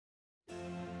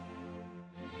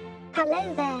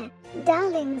Hello there,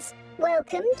 darlings.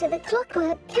 Welcome to the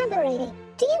Clockwork Cabaret.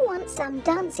 Do you want some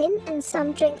dancing and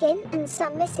some drinking and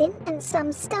some missing and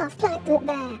some stuff like that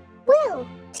there? Well,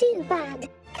 too bad,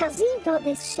 'cause you got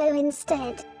this show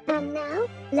instead. And now,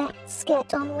 let's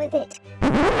get on with it.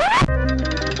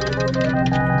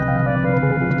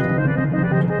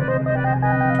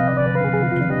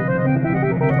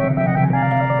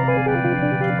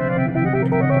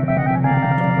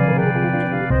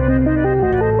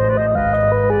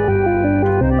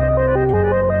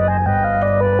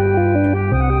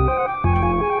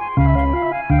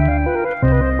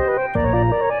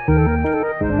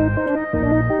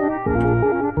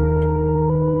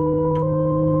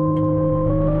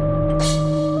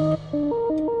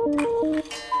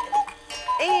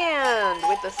 And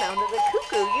with the sound of the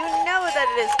cuckoo, you know that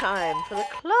it is time for the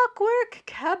Clockwork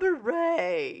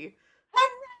Cabaret.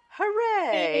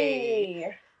 Hooray!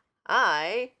 Hey.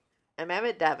 I am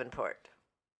Emmett Davenport.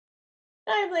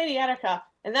 I'm Lady Attercop,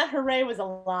 and that hooray was a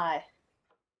lie.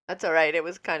 That's all right. It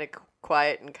was kind of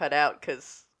quiet and cut out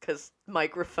because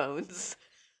microphones.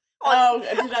 Oh,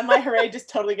 did my hooray just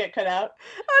totally get cut out?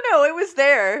 Oh no, it was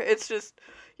there. It's just,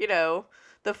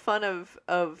 the fun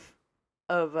of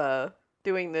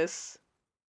doing this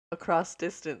across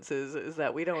distances is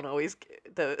that we don't always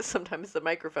sometimes the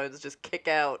microphones just kick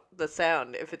out the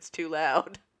sound if it's too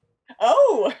loud.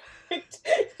 Oh!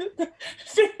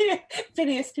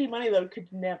 Phineas P. Moneyload could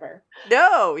never.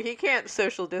 No, he can't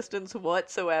social distance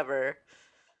whatsoever.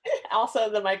 Also,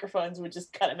 the microphones would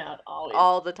just cut him out always.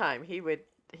 All the time. He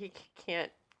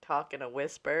can't talk in a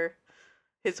whisper.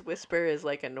 His whisper is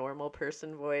like a normal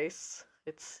person voice.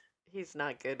 He's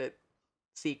not good at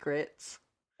secrets.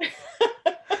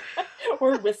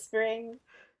 Or whispering.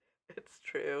 It's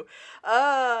true.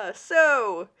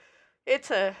 So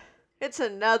it's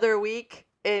another week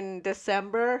in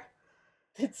December.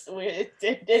 It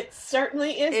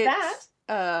certainly is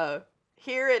that.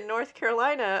 Here in North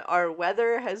Carolina, our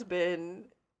weather has been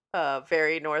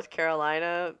very North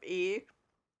Carolina-y.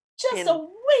 Just a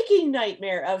waking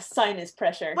nightmare of sinus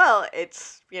pressure. Well,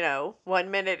 it's, 1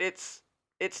 minute it's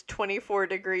 24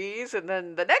 degrees and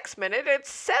then the next minute it's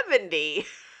 70.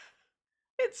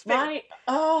 It's been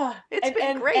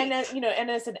great.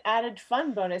 And as an added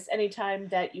fun bonus, anytime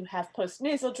that you have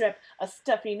post-nasal drip, a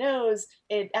stuffy nose,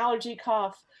 an allergy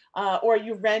cough, or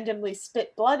you randomly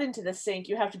spit blood into the sink,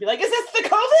 you have to be like, is this the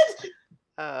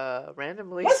COVID?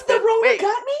 Randomly What's the Rona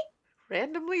got me?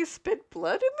 Randomly spit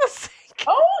blood in the sink?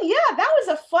 Oh, yeah, that was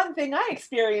a fun thing I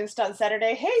experienced on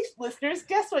Saturday. Hey, listeners,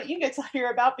 guess what you get to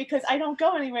hear about because I don't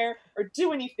go anywhere or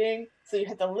do anything, so you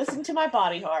have to listen to my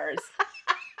body horrors.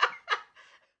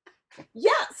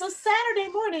 Yeah, so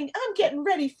Saturday morning, I'm getting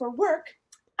ready for work.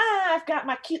 I've got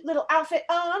my cute little outfit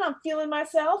on. I'm feeling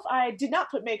myself. I did not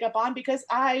put makeup on because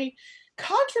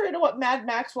contrary to what Mad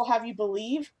Max will have you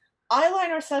believe,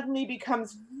 eyeliner suddenly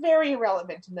becomes very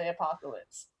irrelevant in the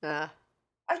apocalypse. I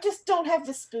just don't have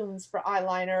the spoons for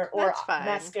eyeliner or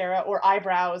mascara or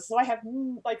eyebrows. So I have,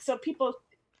 so people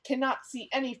cannot see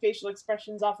any facial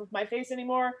expressions off of my face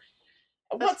anymore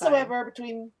whatsoever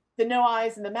between the no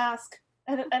eyes and the mask.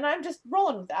 And I'm just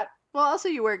rolling with that. Well, also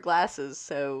you wear glasses,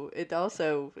 so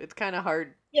it's kind of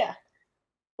hard. Yeah.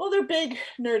 Well, they're big,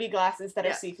 nerdy glasses that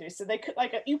are see-through, so they could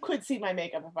you could see my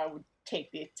makeup if I would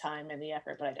take the time and the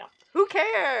effort, but I don't. Who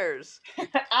cares?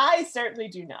 I certainly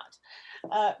do not.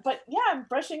 But yeah, I'm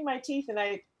brushing my teeth, and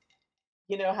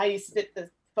how you spit the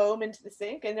foam into the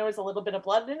sink, and there was a little bit of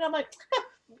blood in it. I'm like,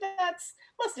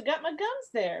 must have got my gums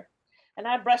there. And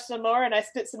I brushed some more, and I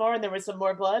spit some more, and there was some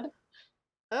more blood.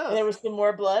 Oh. And there was some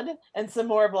more blood and some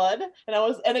more blood.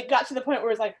 And it got to the point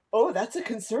where it's like, oh, that's a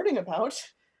concerning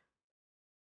amount.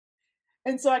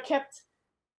 And so I kept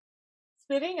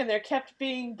spitting and there kept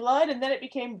being blood. And then it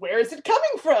became, where is it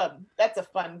coming from? That's a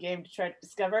fun game to try to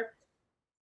discover.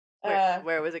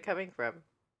 Where was it coming from?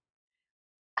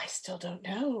 I still don't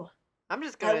know. I'm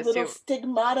just going to assume. A little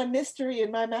stigmata mystery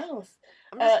in my mouth.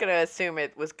 I'm just going to assume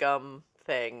it was gum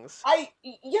things.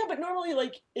 Yeah, but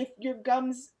normally, if your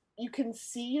gums, you can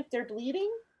see if they're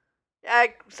bleeding.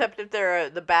 Except if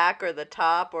they're the back or the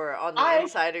top or on the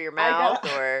inside of your mouth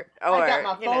I got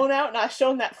my phone out and I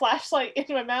shone that flashlight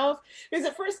into my mouth. Because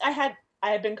at first I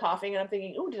had been coughing and I'm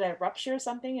thinking, oh, did I rupture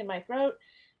something in my throat?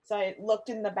 So I looked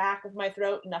in the back of my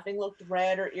throat. Nothing looked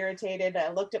red or irritated.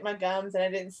 I looked at my gums and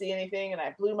I didn't see anything. And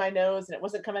I blew my nose and it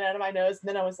wasn't coming out of my nose. And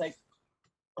then I was like,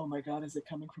 oh my God, is it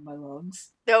coming from my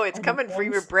lungs? No, it's coming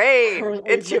from your brain.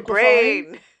 It's your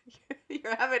brain.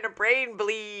 You're having a brain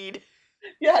bleed.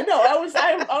 Yeah, no, I was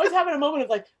having a moment of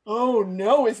like, oh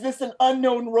no, is this an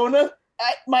unknown Rona?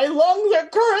 My lungs are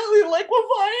currently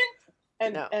liquefying.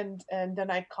 and No. and then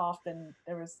I coughed, and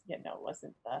there was it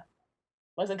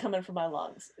wasn't coming from my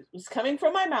lungs. It was coming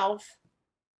from my mouth.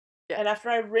 Yeah. And after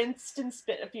I rinsed and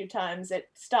spit a few times, it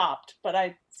stopped. But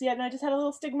I just had a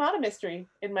little stigmata mystery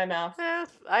in my mouth. Yeah,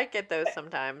 I get those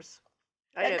sometimes.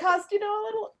 It caused, a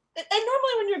little. And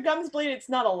normally, when your gums bleed, it's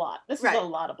not a lot. This was Right. a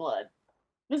lot of blood.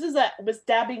 It was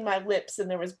dabbing my lips, and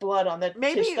there was blood on the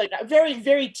Maybe- tissue, like very,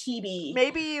 very TB.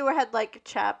 Maybe you had like a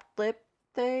chapped lip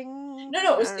thing.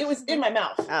 No, or it was in something? my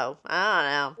mouth. Oh, I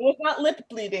don't know. It was not lip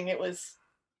bleeding. It was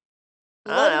I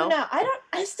blood don't in the know. mouth.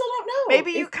 I still don't know.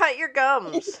 Maybe you cut your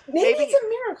gums. Maybe it's a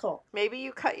miracle. Maybe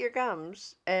you cut your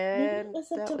gums, Maybe and it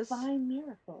was a that divine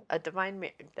miracle. a divine.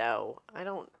 No, I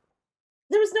don't.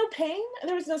 There was no pain.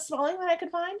 There was no swelling that I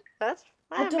could find. That's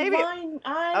A maybe. divine.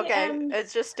 I Okay, am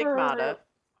it's just stigmata. her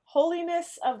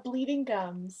holiness of bleeding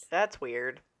gums. That's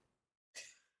weird.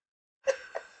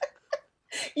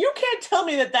 You can't tell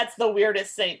me that that's the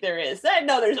weirdest saint there is. I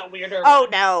know there's a weirder. Oh one.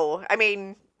 no! I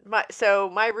mean,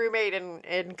 my roommate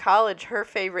in college, her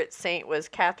favorite saint was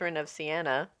Catherine of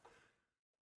Siena.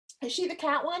 Is she the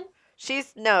cat one?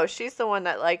 She's the one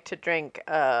that liked to drink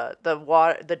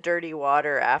the dirty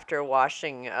water after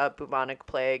washing bubonic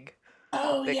plague.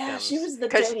 Oh yeah, she victims. was the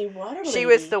 'Cause dirty water lady. She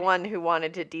was the one who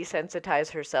wanted to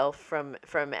desensitize herself from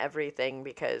everything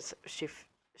because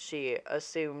she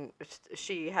assumed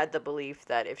she had the belief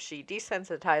that if she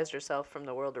desensitized herself from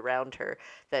the world around her,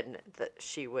 then that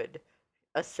she would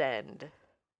ascend.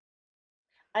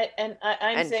 I'm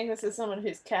And- saying this as someone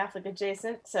who's Catholic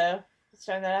adjacent, so just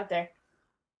throwing that out there.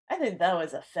 I think that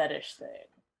was a fetish thing.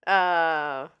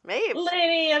 Maybe.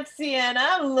 Lady of Siena,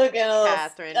 I'm looking a little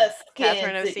Catherine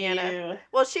Catherine of Siena.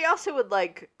 Well, she also would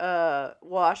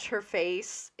wash her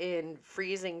face in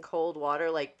freezing cold water,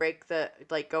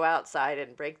 go outside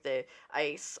and break the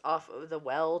ice off of the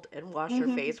weld and wash her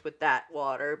Mhm. face with that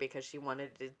water because she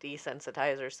wanted to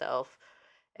desensitize herself.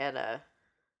 And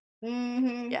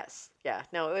Mm-hmm. yes, yeah,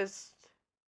 no, it was.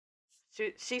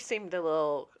 She seemed a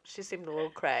little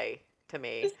cray to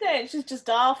me. Just saying, she's just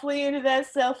awfully into that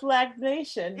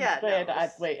self-flagellation. Yeah, no, Wait,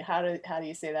 it's- wait, how do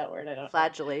you say that word? I don't know.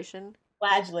 Flagellation.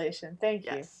 Flagellation. Thank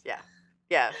Yes, yeah.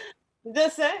 you.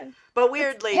 Just saying. But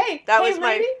weirdly, Hey, that hey, was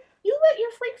my lady, you let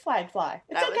your freak flag fly.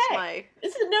 It's that okay. was my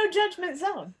This is a no judgment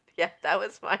zone. yeah, that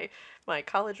was my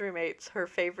college roommate's her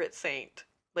favorite saint,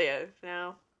 Leah.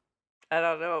 Now, I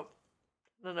don't know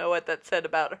what that said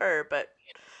about her, but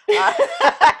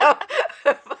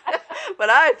but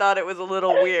I thought it was a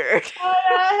little weird.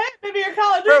 Maybe your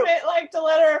college For- roommate liked to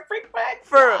let her freak flag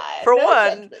for- fly. for No one,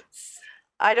 judgments.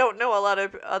 I don't know a lot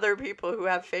of other people who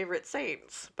have favorite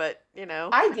saints, but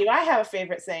I do. I have a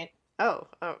favorite saint. oh,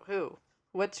 who?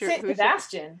 What's your Saint who's your-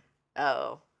 Sebastian.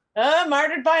 Oh,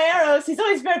 Martyred by arrows. He's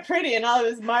always very pretty in all of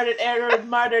his martyred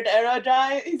arrow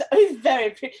drawing. He's very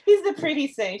pretty. He's the pretty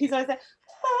saint. He's always like,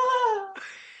 oh,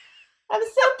 I'm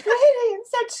so pretty and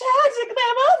so tragic, and I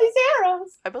have all these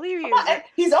arrows. I believe he was.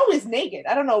 He's always naked.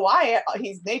 I don't know why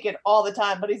he's naked all the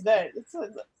time, but he's there.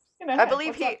 I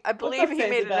believe he Saint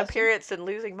made an Sebastian? appearance in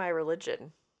Losing My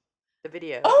Religion, the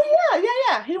video. Oh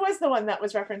yeah. He was the one that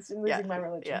was referenced in Losing My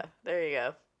Religion. Yeah, there you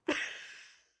go.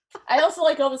 I also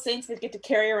like all the saints that get to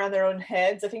carry around their own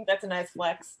heads. I think that's a nice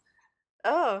flex.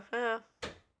 Oh, yeah.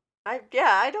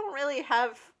 I don't really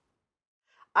have.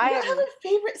 You don't have a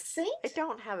favorite saint? I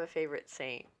don't have a favorite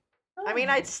saint. I mean,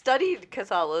 Oh. I studied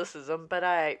Catholicism, but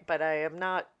I am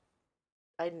not.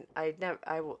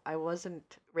 I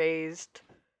wasn't raised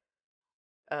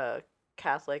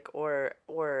Catholic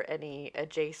or any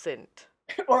adjacent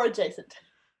or adjacent.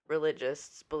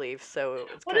 religious beliefs. So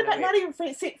it's What kinda about weird. not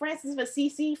even Saint Francis of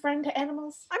Assisi, friend to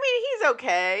animals? I mean, he's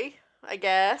okay, I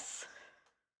guess.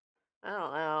 I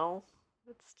don't know.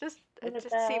 It What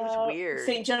just seems about weird.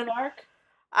 Saint Joan of Arc,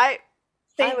 I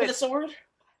Saint with would- a sword.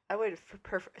 I would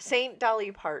prefer Saint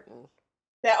Dolly Parton.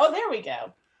 There we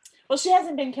go. Well, she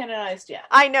hasn't been canonized yet.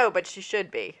 I know, but she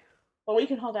should be. Well, we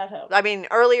can hold out hope. I mean,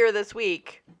 earlier this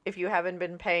week, if you haven't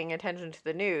been paying attention to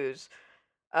the news,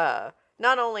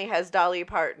 not only has Dolly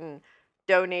Parton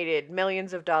donated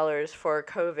millions of dollars for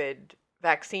COVID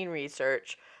vaccine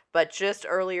research, but just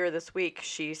earlier this week,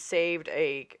 she saved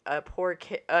a poor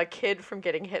kid from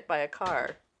getting hit by a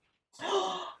car.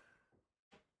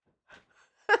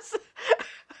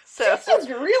 So, She's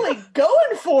really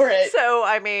going for it. so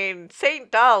I mean,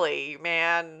 Saint Dolly,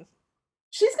 man.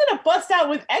 She's gonna bust out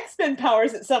with X-Men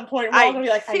powers at some point. We're all gonna be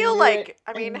like, feel I knew like, it.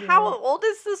 I mean, knew how it." old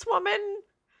is this woman?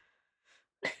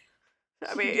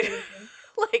 I mean,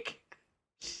 like,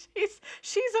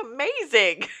 she's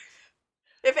amazing.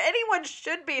 If anyone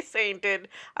should be sainted,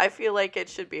 I feel like it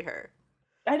should be her.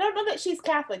 I don't know that she's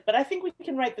Catholic, but I think we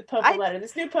can write the Pope a I letter.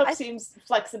 This new Pope I seems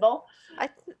flexible.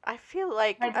 I feel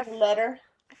like Write a letter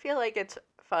I feel like it's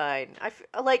fine.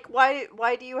 Like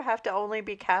why do you have to only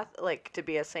be Catholic to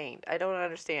be a saint? I don't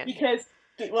understand. because,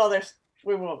 well, there's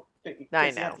we won't. I Because you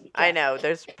have know. to be I Catholic. know.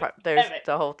 There's Damn it.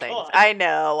 the whole Come things. on. I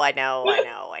know. I know. I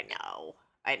know. I know.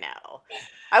 I know.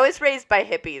 I was raised by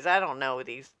hippies. I don't know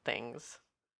these things.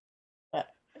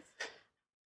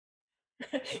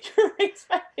 You're raised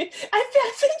by, I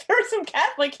think there are some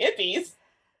Catholic hippies.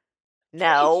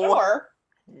 No. Sure.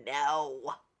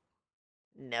 No.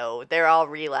 No. They're all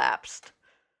relapsed.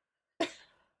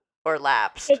 Or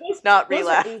lapsed. So Not those are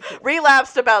relapsed. atheists.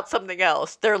 Relapsed about something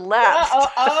else. They're lapsed.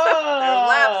 They're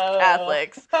lapsed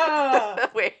Catholics.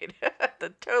 Wait. That's a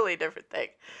totally different thing.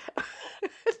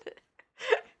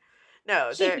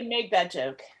 No, She they're. can make that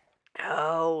joke.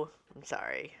 Oh, I'm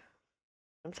sorry.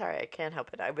 I'm sorry, I can't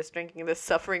help it. I was drinking this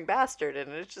suffering bastard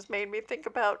and it just made me think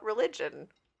about religion.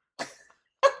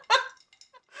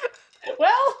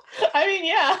 Well, I mean,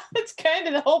 yeah, that's kind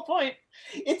of the whole point.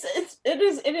 It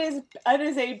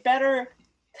is a better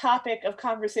topic of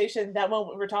conversation than what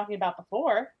we were talking about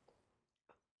before.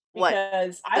 What?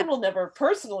 Because I will never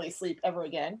personally sleep ever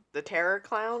again. The terror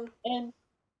clown? And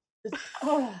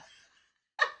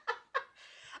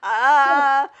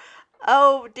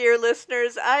oh, dear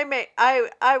listeners,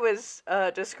 I was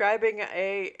describing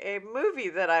a movie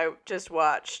that I just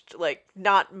watched, like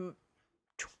not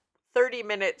 30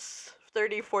 minutes,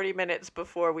 30, 40 minutes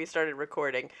before we started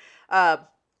recording. I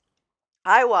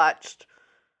watched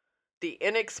the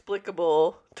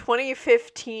inexplicable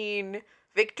 2015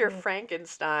 Victor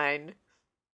Frankenstein,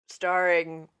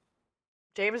 starring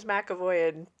James McAvoy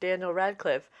and Daniel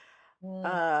Radcliffe,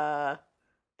 that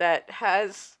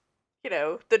has,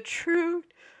 the true,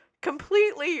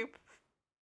 completely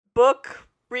book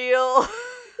real.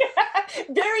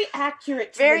 Very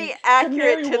accurate. Very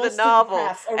accurate to the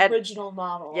novel. Original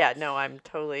novel. Yeah, no, I'm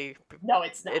totally. No,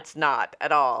 it's not. It's not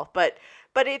at all. But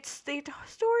it's the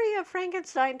story of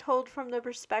Frankenstein told from the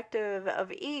perspective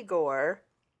of Igor,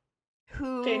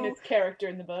 who famous character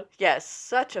in the book. Yes,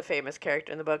 such a famous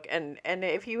character in the book. And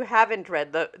if you haven't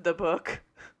read the book,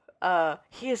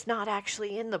 he is not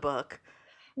actually in the book.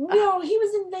 No, he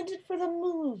was invented for the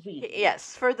movie.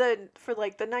 Yes, for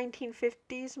like the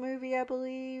 1950s movie, I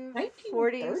believe.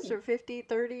 40s or 50s,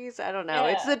 30s. I don't know.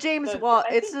 Yeah, it's the James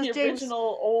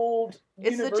original old.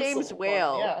 It's the James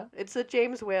Whale. Yeah. It's the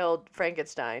James Whale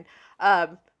Frankenstein.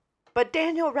 But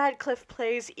Daniel Radcliffe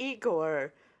plays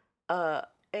Igor,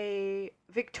 a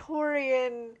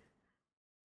Victorian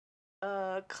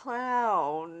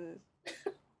clown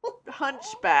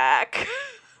hunchback.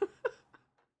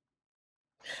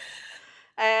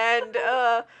 And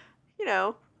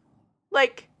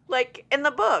like in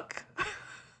the book.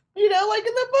 Like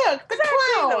in the book, the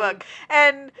clown. In the book.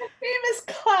 And the famous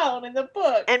clown in the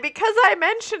book. And because I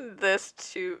mentioned this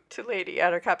to Lady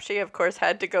Attercop, she of course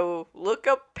had to go look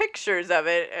up pictures of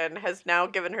it and has now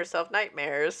given herself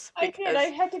nightmares. I did. I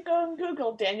had to go and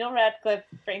Google Daniel Radcliffe,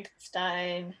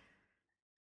 Frankenstein,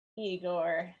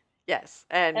 Igor. Yes,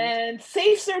 and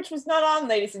Safe Search was not on,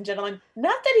 ladies and gentlemen.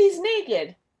 Not that he's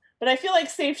naked, but I feel like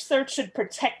Safe Search should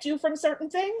protect you from certain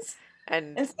things.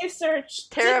 And Safe Search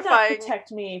did not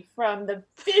protect me from the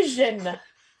vision, the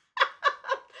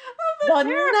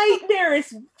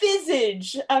nightmarish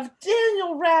visage of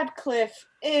Daniel Radcliffe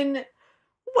in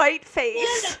white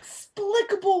face,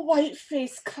 inexplicable white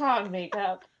face clown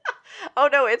makeup. Oh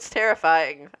no, it's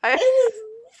terrifying. It is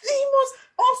the most.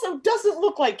 Also, doesn't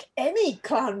look like any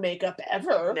clown makeup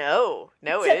ever. No,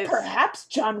 except it is. Perhaps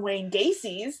John Wayne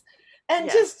Gacy's, and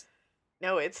yes. just.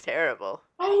 No, it's terrible.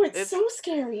 Oh, it's so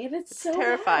scary, and it's so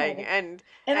terrifying, bad.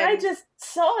 And I just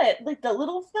saw it, like the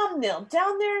little thumbnail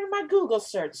down there in my Google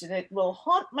search, and it will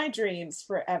haunt my dreams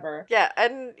forever. Yeah,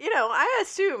 and I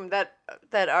assume that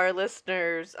our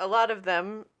listeners, a lot of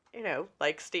them,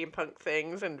 like steampunk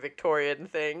things and Victorian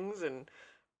things, and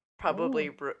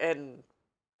probably and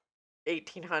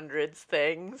 1800s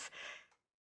things,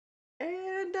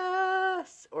 and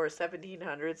or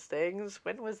 1700s things.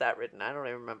 When was that written? I don't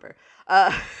even remember.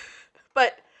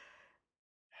 But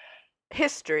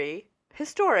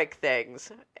historic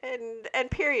things,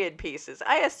 and period pieces.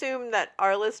 I assume that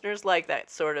our listeners like that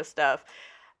sort of stuff,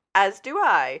 as do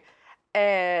I.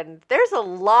 And there's a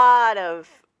lot of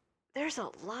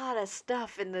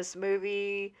stuff in this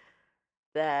movie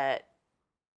that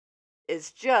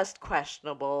is just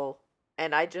questionable.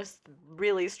 And I just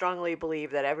really strongly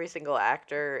believe that every single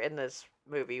actor in this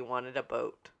movie wanted a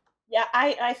boat. Yeah,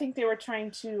 I think they were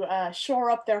trying to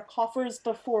shore up their coffers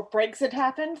before Brexit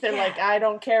happened. They're like, Yeah. I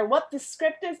don't care what the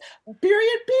script is.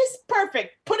 Period piece,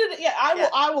 perfect. Put it. Yeah,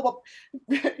 I will.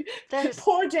 There's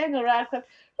Poor Daniel Radcliffe.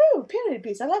 Oh, period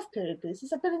piece. I love period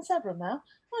pieces. I've been in several now.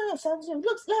 Oh, sounds good.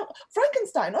 Looks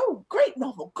Frankenstein. Oh, great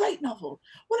novel. Great novel.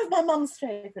 One of my mum's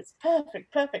favorites.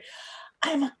 Perfect. Perfect.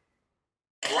 I'm a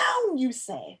clown, you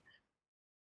say?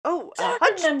 oh, a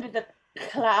Don't remember the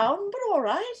clown, but all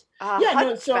right. Yeah,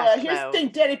 no. So hunchback here's the clown. thing,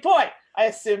 Danny Boy. I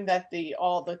assume that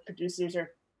all the producers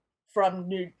are from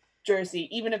New Jersey,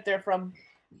 even if they're from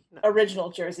No.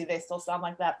 original Jersey, they still sound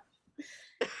like that.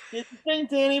 Here's the thing,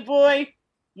 Danny Boy.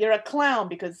 You're a clown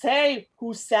because hey,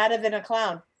 who's sadder than a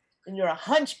clown? And you're a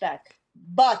hunchback.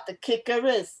 But the kicker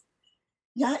is,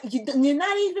 yeah, you're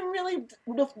not even really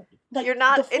like You're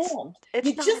not. deformed. It's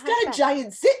You not just got a hunchback.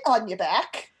 giant zit on your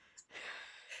back,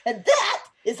 and that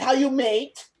is how you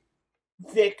made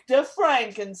Victor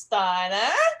Frankenstein,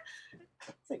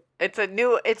 eh? It's a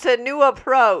new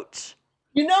approach.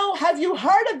 You know, have you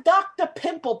heard of Dr.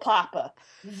 Pimple Popper?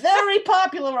 Very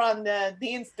popular on the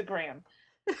Instagram.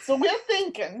 So we're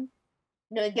thinking,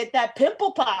 we're gonna get that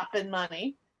pimple popping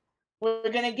money.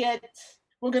 We're gonna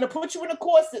put you in a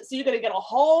corset, so you're gonna get a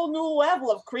whole new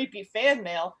level of creepy fan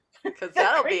mail. Because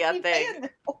that'll be a Creepy thing. fan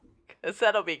mail. Because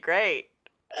that'll be great.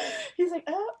 He's like,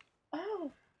 oh.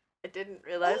 I didn't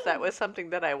realize that was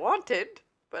something that I wanted,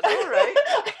 but all right.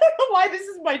 I don't know why this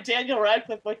is my Daniel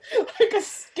Radcliffe, like a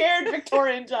scared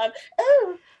Victorian John.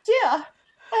 Oh dear,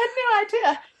 I had no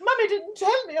idea. Mummy didn't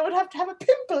tell me I would have to have a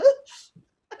pimple.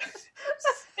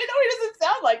 You know, he doesn't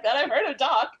sound like that. I've heard him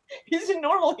talk. He's a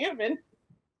normal human.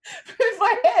 But in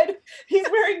my head, he's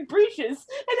wearing breeches,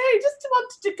 and I just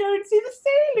wanted to go and see the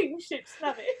sailing ships,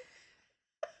 Mummy.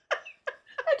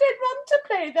 I don't want to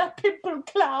play the pimple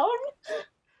clown.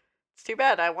 It's too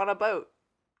bad. I want a boat.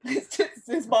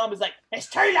 His mom is like, it's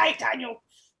too late, Daniel.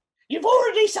 You've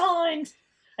already signed,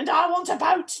 and I want a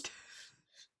boat.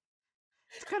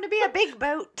 It's going to be a big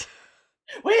boat.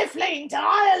 We're fleeing to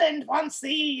Ireland once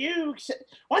we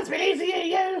leave the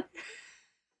EU.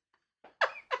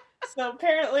 So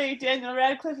apparently Daniel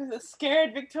Radcliffe is a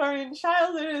scared Victorian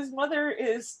child, and his mother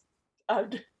is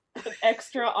an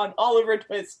extra on Oliver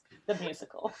Twist, the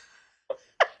musical.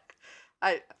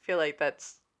 I feel like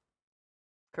that's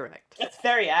correct. That's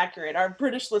very accurate. Our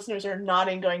British listeners are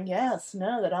nodding, going, yes,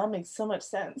 no, that all makes so much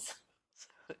sense.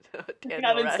 I'm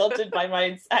not insulted by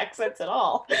my accents at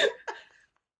all.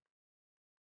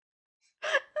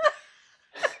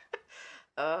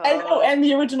 And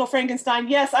the original Frankenstein,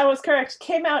 yes, I was correct,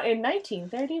 came out in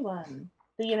 1931.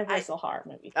 The Universal horror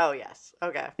movie. Oh, yes.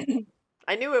 Okay.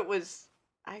 I knew it was...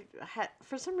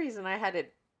 for some reason, I had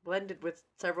it blended with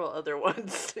several other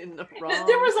ones in the wrong...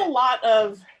 There's been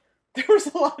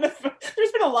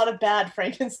a lot of bad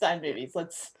Frankenstein movies.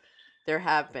 There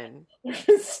have been. There's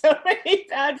been so many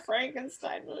bad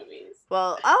Frankenstein movies.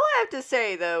 Well, all I have to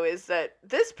say, though, is that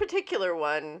this particular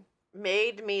one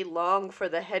made me long for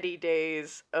the heady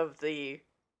days of the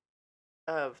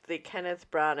Kenneth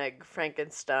Branagh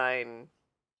Frankenstein.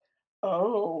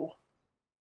 Oh.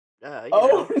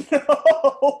 No.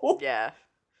 Yeah.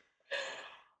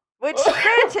 Which,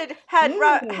 granted, had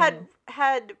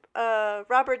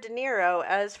Robert De Niro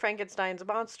as Frankenstein's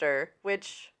monster,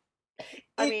 which,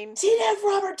 I mean, did have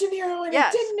Robert De Niro in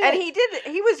yes, it, didn't it?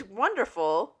 and he was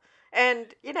wonderful, and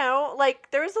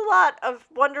there was a lot of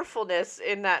wonderfulness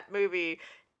in that movie.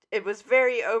 It was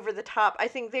very over the top. I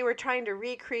think they were trying to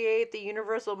recreate the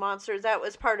Universal monsters. That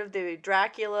was part of the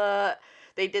Dracula.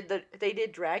 They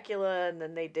did Dracula, and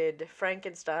then they did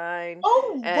Frankenstein.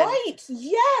 Oh, right.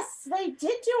 Yes, they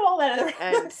did do all that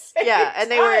at the same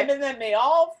time, and then they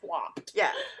all flopped.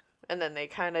 Yeah, and then they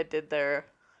kind of did their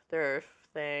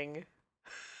thing.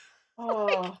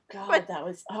 Oh God,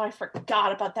 I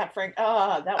forgot about that, Frank.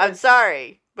 Oh, I'm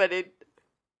sorry, but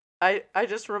I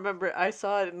just remember I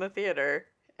saw it in the theater,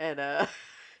 and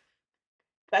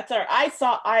that's I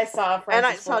saw Francis and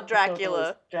I saw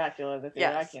Dracula. Dracula in the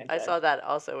theater. Yes, I saw that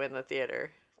also in the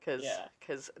theater because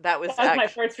that was my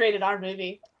first rated R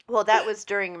movie. Well, that was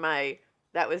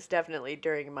definitely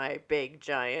during my big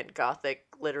giant Gothic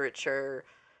literature,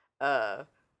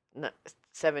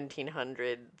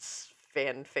 1700s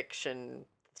fan fiction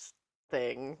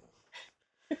thing.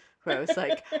 Where I was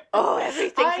like, oh,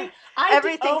 everything.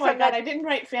 Oh my God, I didn't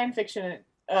write fan fiction.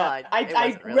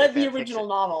 I read the original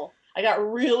novel. I got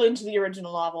real into the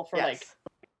original novel for I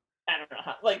don't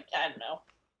know.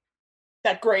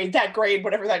 That grade,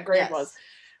 whatever that grade was.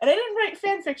 And I didn't write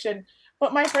fan fiction,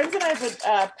 but my friends and I would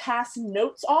pass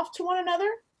notes off to one another,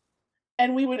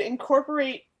 and we would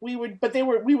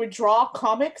draw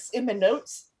comics in the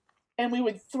notes, and we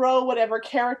would throw whatever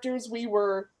characters we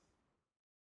were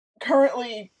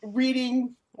currently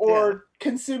reading or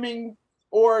consuming,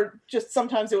 or just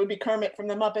sometimes it would be Kermit from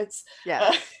the Muppets,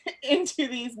 Yeah. into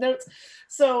these notes.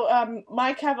 So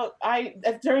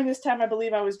during this time, I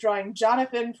believe I was drawing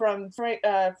Jonathan from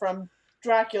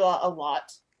Dracula a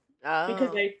lot, because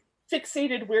Oh. I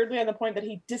fixated weirdly on the point that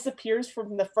he disappears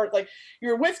from the first, like,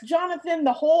 you're with Jonathan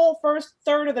the whole first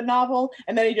third of the novel,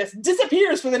 and then he just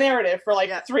disappears from the narrative for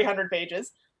like 300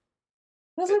 pages.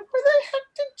 I was like, where the heck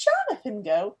did Jonathan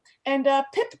go? And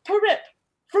Pip Parip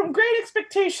from Great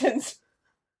Expectations.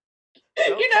 Okay.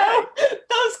 You know,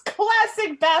 those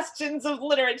classic bastions of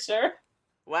literature.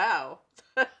 Wow.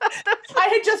 I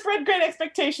had just read Great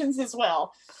Expectations as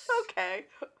well. Okay.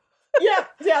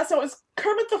 Yeah. So it was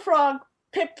Kermit the Frog,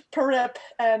 Pip Parip,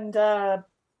 and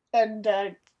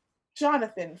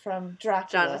Jonathan from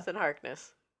Dracula.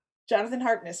 Jonathan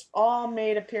Harkness all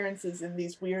made appearances in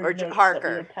these weird notes Harker. that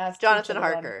we would pass to Jonathan each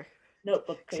other Harker. On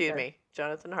notebook paper. Excuse me,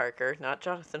 Jonathan Harker, not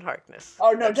Jonathan Harkness.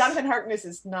 Oh no, Jonathan Harkness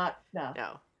is not.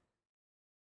 No,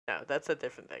 that's a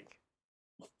different thing.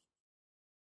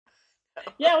 No.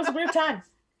 Yeah, it was a weird time.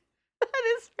 That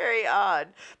is very odd,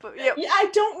 but yeah, I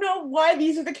don't know why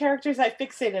these are the characters I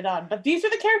fixated on, but these are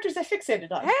the characters I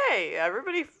fixated on. Hey,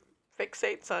 everybody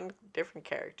fixates on different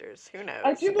characters. Who knows?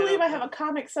 I do believe I have a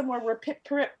comic somewhere where Pip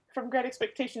Parip from Great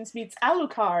Expectations meets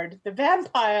Alucard, the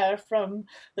vampire from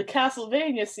the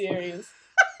Castlevania series.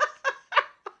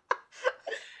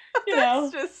 You know,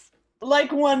 just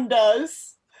like one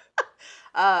does.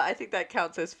 I think that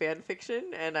counts as fan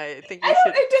fiction, and I think you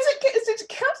should. Does it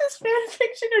count as fan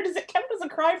fiction, or does it count as a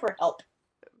cry for help?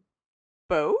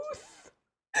 Both?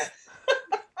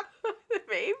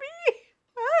 Maybe?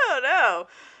 I don't know.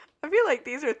 I feel like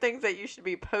these are things that you should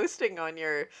be posting on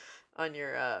your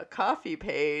coffee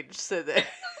page, so that.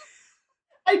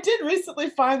 I did recently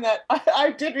find that.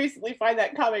 I did recently find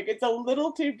that comic. It's a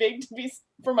little too big to be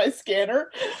for my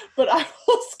scanner, but I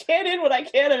will scan in what I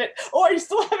can of it. Oh, I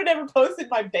still haven't ever posted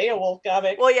my Beowulf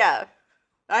comic. Well, yeah,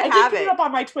 I have did put it up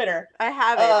on my Twitter. I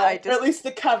have it. Or at least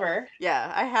the cover.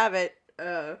 Yeah, I have it.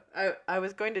 I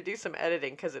was going to do some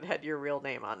editing because it had your real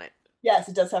name on it. Yes,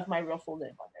 it does have my real full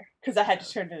name on there because I had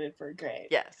to turn it in for a grade.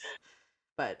 Yes,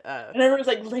 but and everyone was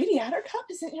like, "Lady Attercup,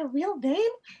 isn't your real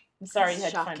name?" I'm sorry you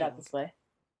had to find out this way.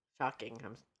 Shocking.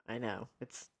 I know.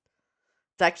 It's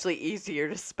actually easier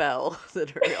to spell than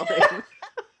her real name.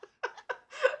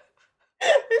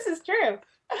 This is true.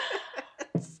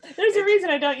 There's a reason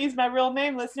I don't use my real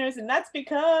name, listeners, and that's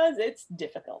because it's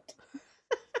difficult.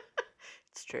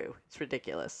 It's true. It's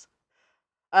ridiculous.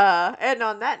 And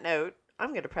on that note,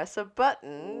 I'm going to press a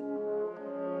button.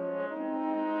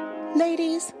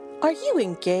 Ladies, are you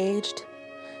engaged?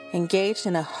 Engaged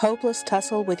in a hopeless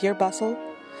tussle with your bustle?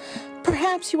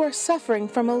 Perhaps you are suffering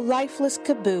from a lifeless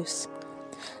caboose.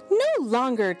 No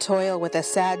longer toil with a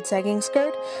sad sagging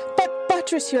skirt, but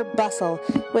buttress your bustle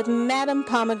with Madame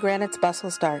Pomegranate's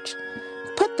bustle starch.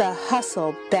 Put the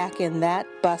hustle back in that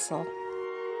bustle.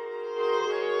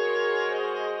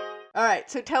 All right,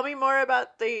 so tell me more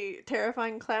about the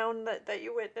terrifying clown that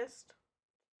you witnessed.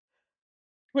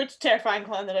 Which terrifying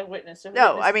clown that I've witnessed?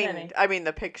 I mean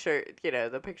the picture. You know,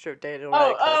 the picture of Daniel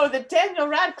Radcliffe. Oh, the Daniel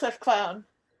Radcliffe clown.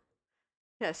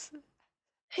 Yes.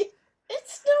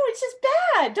 It's just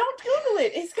bad. Don't Google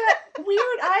it. He's got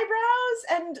weird eyebrows,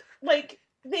 and like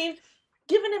they've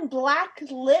given him black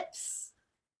lips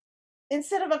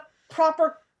instead of a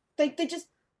proper. They just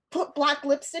put black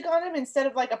lipstick on him instead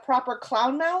of like a proper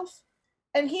clown mouth,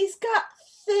 and he's got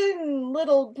thin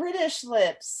little British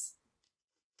lips,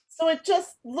 so it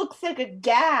just looks like a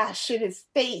gash in his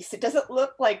face. It doesn't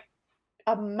look like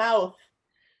a mouth.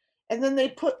 And then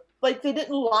they didn't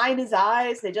line his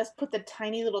eyes. They just put the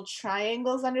tiny little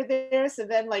triangles under there. So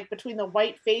then, like, between the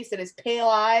white face and his pale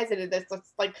eyes, and there's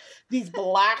like these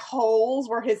black holes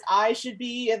where his eyes should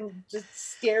be, and just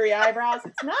scary eyebrows.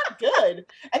 It's not good. And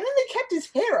then they kept his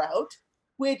hair out,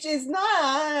 which is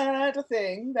not a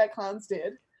thing that clowns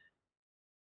did.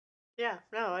 Yeah,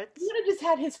 no, it's. You would have just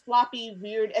had his floppy,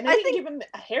 weird, and they didn't give him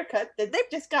a haircut. They've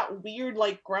just got weird,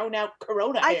 like, grown out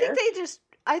Corona hair.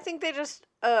 I think they just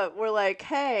were like,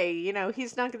 hey, you know,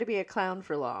 he's not going to be a clown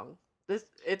for long.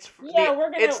 It's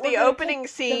the opening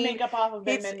scene. The makeup off of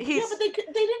him. But they didn't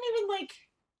even like.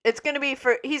 It's going to be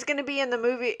he's going to be in the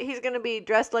movie. He's going to be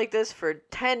dressed like this for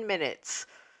 10 minutes.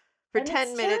 For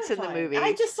 10 minutes terrifying. In the movie.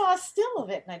 I just saw a still of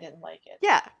it and I didn't like it.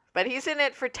 Yeah, but he's in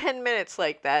it for 10 minutes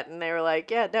like that, and they were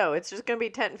like, yeah, no, it's just going to be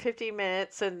 10, 15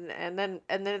 minutes, and then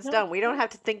it's done. We don't have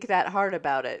to think that hard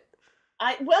about it.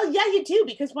 Well, yeah, you do,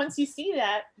 because once you see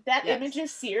that image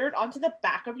is seared onto the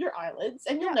back of your eyelids,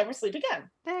 and you'll never sleep again.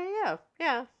 There you go.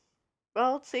 Yeah.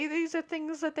 Well, see, these are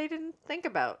things that they didn't think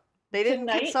about. They didn't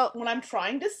Tonight, consult. when I'm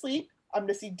trying to sleep, I'm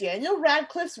gonna see Daniel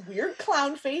Radcliffe's weird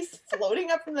clown face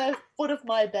floating up from the foot of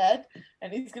my bed,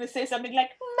 and he's gonna say something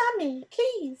like, "Mummy,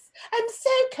 please, I'm so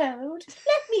cold.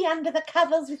 Let me under the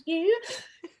covers with you."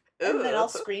 And then I'll Ugh.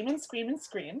 scream and scream and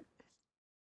scream.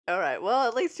 All right. Well,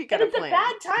 at least you got And a it's a plan.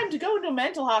 bad time to go into a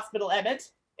mental hospital, Emmett.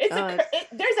 Oh,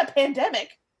 There's a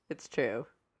pandemic. it's true.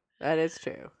 That is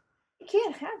true. You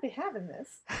can't be having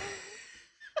this.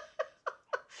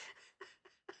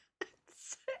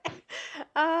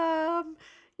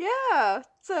 Yeah.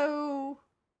 So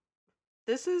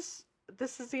this is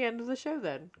the end of the show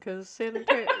then, because San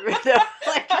Antonio.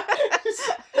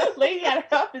 Lady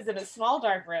Addercup is in a small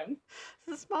dark room.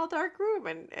 It's a small dark room,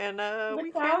 and The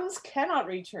we clowns cannot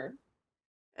reach her.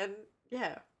 and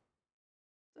yeah,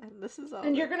 and this is all.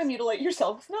 And you're gonna mutilate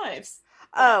yourself with knives.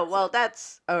 Oh well,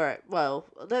 that's all right. Well,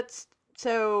 let's.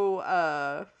 So,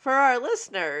 for our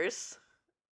listeners,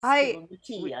 Spill the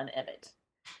tea on Emmett.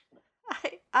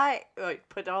 I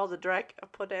put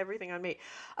put everything on me.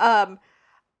 For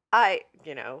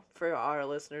our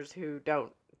listeners who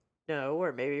don't know,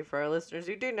 or maybe for our listeners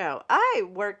who do know, I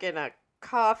work in a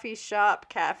coffee shop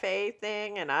cafe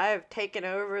thing, and I've taken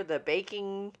over the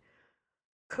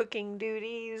cooking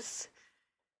duties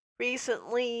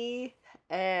recently.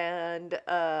 And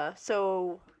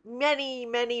so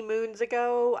many moons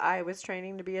ago, I was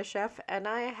training to be a chef, and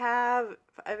I have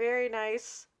a very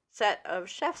nice set of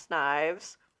chef's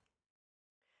knives,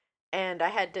 and I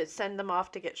had to send them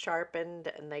off to get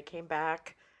sharpened, and they came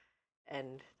back,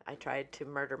 and I tried to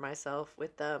murder myself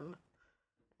with them,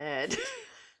 and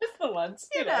Just the ones,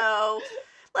 you know,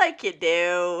 like you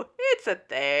do, it's a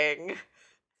thing.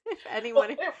 If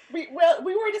anyone, we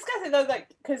were discussing those, like,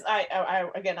 because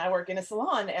I work in a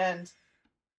salon, and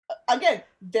again,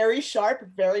 very sharp,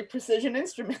 very precision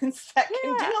instruments that can do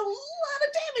a lot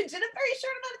of damage in a very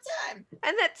short amount of time.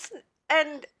 and that's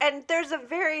and there's a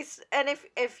very and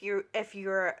if you're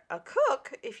a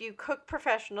cook, if you cook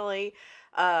professionally,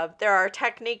 there are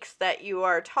techniques that you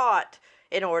are taught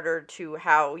in order to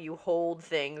how you hold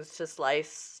things, to slice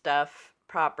stuff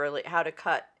properly, how to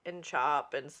cut and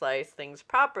chop and slice things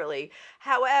properly.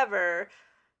 However,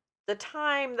 the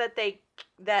time that the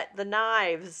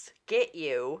knives get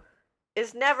you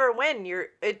is never when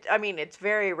I mean, it's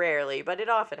very rarely, but it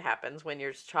often happens when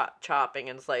you're chopping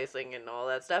and slicing and all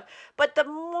that stuff. But the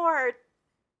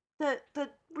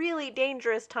really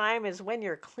dangerous time is when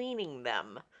you're cleaning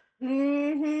them.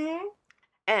 Mm-hmm.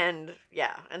 And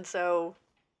yeah, and so,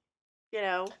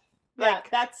 Yeah, like,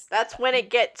 that's when it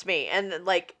gets me. And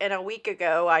and a week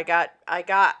ago, I got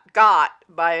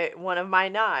by one of my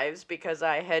knives because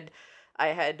I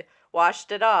had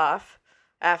washed it off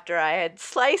after I had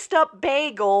sliced up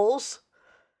bagels.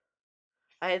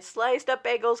 I had sliced up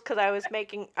bagels because I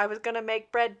was gonna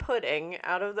make bread pudding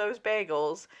out of those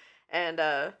bagels, and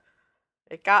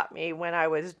it got me when I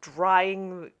was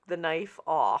drying the knife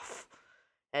off.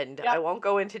 And I Yep. won't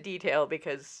go into detail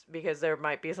because there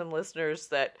might be some listeners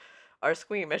that are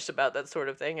squeamish about that sort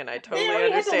of thing, and I They totally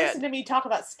already had to listen understand. to me talk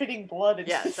about spitting blood. And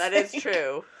Yes, that is sink.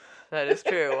 true. That is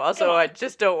true. Come Also, on. I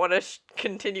just don't want to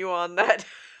continue on that.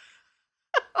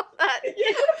 on that.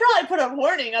 You could have probably put a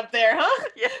warning up there, huh?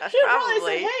 Yeah, Should probably.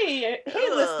 probably say, hey,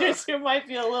 Ugh. listeners who might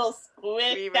be a little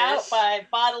squished out Squeamish. by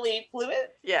bodily fluid.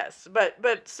 Yes, but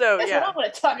so That's yeah. what I'm going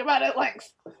to talk about at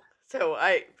length. So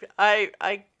I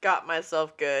got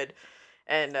myself good,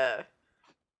 and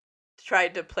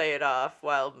tried to play it off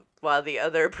while the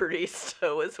other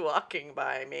barista was walking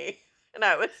by me, and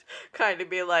I was kind of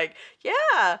be like,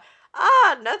 yeah,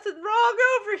 nothing wrong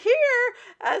over here,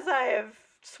 as I have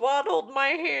swaddled my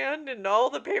hand in all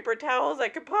the paper towels I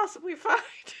could possibly find.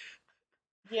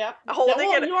 Yep.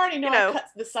 Holding it, you already know, you know, I cut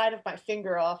the side of my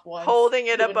finger off once. holding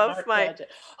it doing above Mark my Budget.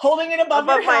 Holding it above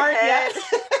your my heart, head.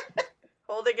 yeah.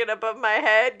 Holding it above my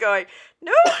head, going,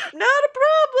 nope, not a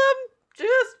problem,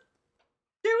 just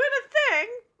doing a thing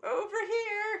over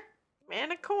here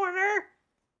in a corner.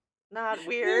 Not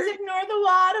weird. Please ignore the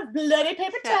wad of bloody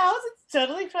paper Yes. towels. It's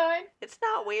totally fine. It's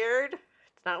not weird.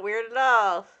 It's not weird at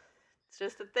all. It's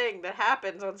just a thing that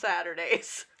happens on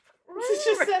Saturdays. It's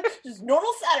just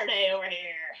normal Saturday over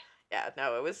here. Yeah,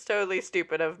 no, it was totally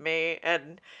stupid of me,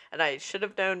 and I should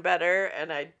have known better, and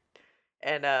it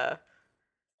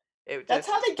That's just,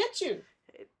 how they get you.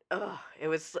 it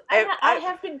was. I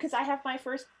have been, because I have my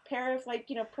first pair of, like,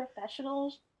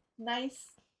 professional, nice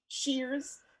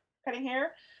shears cutting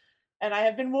hair, and I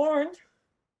have been warned,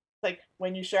 like,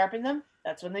 when you sharpen them,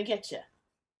 that's when they get you.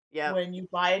 Yeah. When you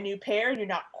buy a new pair and you're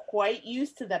not quite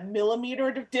used to the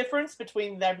millimeter difference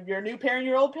between your new pair and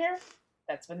your old pair,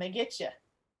 that's when they get you.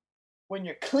 when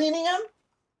you're cleaning them,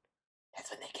 that's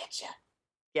when they get you.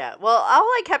 Yeah. Well, all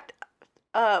I kept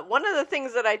one of the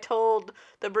things that I told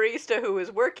the barista who was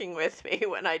working with me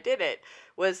when I did it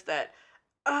was that,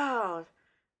 oh,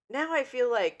 now I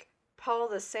feel like Paul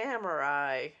the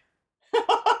Samurai.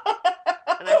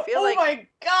 And I feel oh my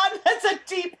god, that's a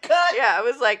deep cut. Yeah, I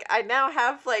was like, I now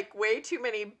have like way too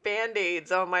many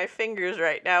band-aids on my fingers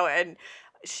right now. And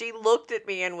she looked at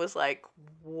me and was like,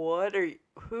 what are you,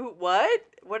 what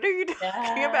are you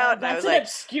talking about? And I was That's an like,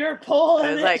 obscure pull.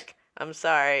 I was like, I'm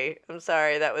sorry,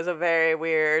 that was a very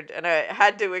weird, and I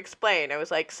had to explain. I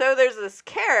was like, so there's this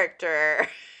character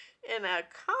in a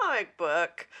comic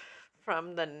book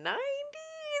from the 90s.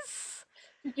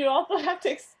 You also have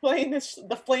to explain this,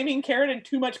 the flaming carrot and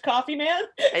Too Much Coffee Man.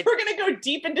 We're gonna go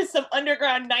deep into some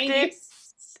underground 90s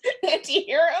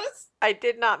anti-heroes. I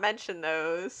did not mention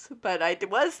those, but I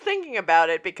was thinking about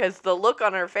it because the look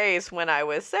on her face when I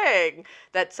was saying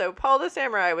that. So Paul the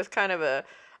Samurai was kind of a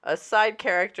side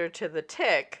character to the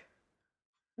Tick,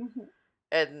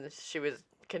 and she was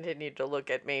continued to look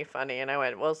at me funny, and I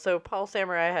went, well, so Paul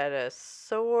Samurai had a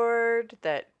sword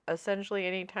that essentially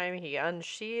anytime he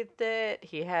unsheathed it,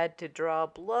 he had to draw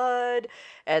blood,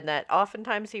 and that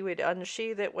oftentimes he would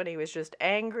unsheath it when he was just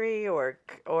angry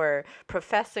or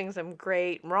professing some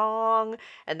great wrong,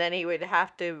 and then he would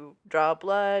have to draw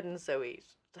blood, and so he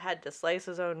had to slice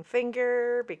his own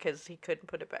finger because he couldn't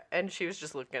put it back. And she was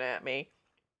just looking at me,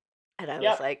 and I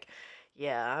was like,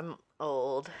 yeah, I'm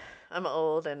old,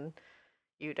 and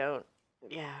you don't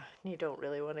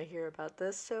really want to hear about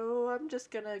this, so I'm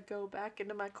just gonna go back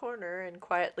into my corner and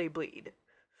quietly bleed.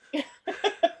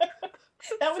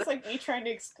 That was like me trying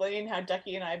to explain how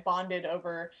Ducky and I bonded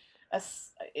over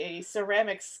a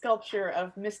ceramic sculpture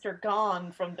of Mr.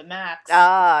 Gone from the Max.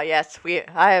 Ah, yes,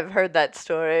 I have heard that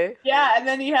story. Yeah, and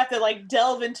then you have to like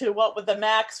delve into what the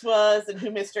Max was and who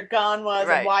Mr. Gone was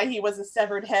and why he was a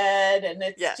severed head, and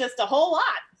it's just a whole lot.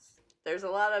 There's a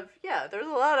lot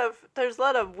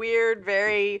of weird,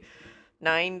 very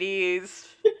 90s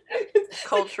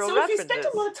cultural references. So if you spent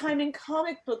a lot of time in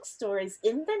comic book stories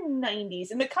in the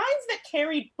 90s, and the kinds that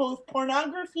carried both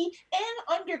pornography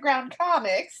and underground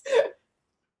comics...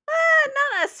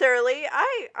 not necessarily.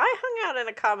 I hung out in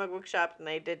a comic book shop and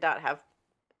they did not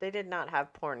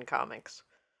have porn comics.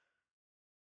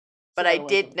 But I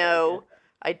did know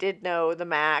the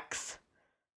Max.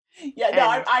 Yeah,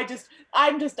 no,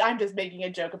 I'm just making a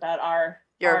joke about our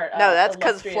that's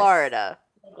because Florida.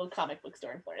 Local comic book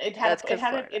store in Florida. It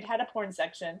had a porn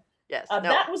section. Yes.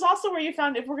 That was also where you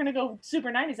found, if we're gonna go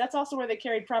super 90s, that's also where they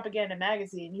carried Propaganda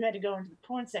magazine. You had to go into the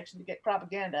porn section to get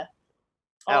Propaganda.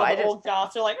 All the old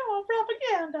goths are like, oh,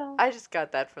 Propaganda. I just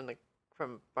got that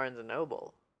from Barnes and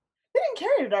Noble. They didn't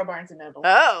carry it at our Barnes and Noble.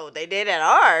 Oh, they did at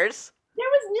ours. There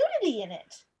was nudity in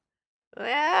it.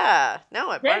 Yeah.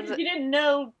 No, at Barnes. You didn't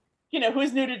know,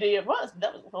 whose nudity it was, but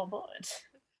that was the whole point.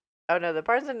 Oh no, the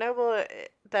Barnes and Noble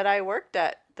that I worked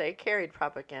at, they carried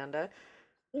Propaganda.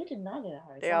 We did not at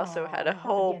ours. They also had a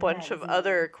whole bunch of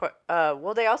other.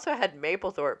 They also had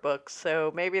Mapplethorpe books,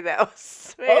 so maybe that was.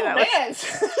 Somebody at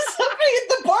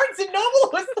the Barnes and Noble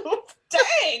was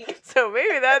dang. So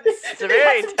maybe that's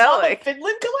very telling.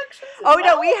 Finland collections.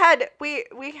 No, we had.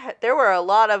 There were a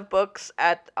lot of books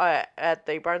at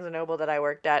the Barnes and Noble that I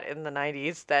worked at in the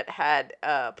 90s that had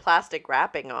plastic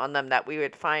wrapping on them that we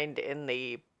would find in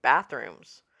the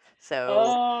bathrooms.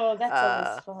 So that's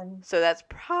always fun. So that's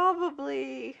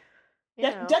probably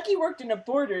Ducky worked in a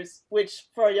Borders, which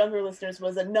for our younger listeners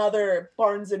was another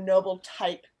Barnes and Noble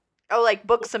type. Oh, like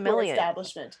Books A Million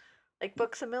establishment. Like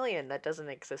Books A Million that doesn't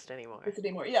exist anymore.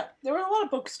 Yeah, there were a lot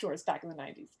of bookstores back in the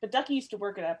 90s, but Ducky used to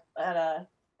work at a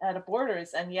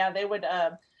Borders, and they would.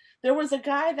 There was a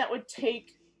guy that would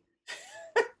take.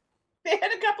 They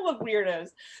had a couple of weirdos.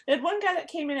 They had one guy that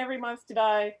came in every month to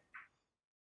buy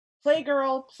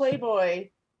Playgirl, Playboy,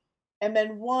 and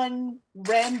then one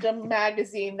random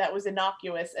magazine that was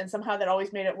innocuous, and somehow that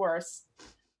always made it worse.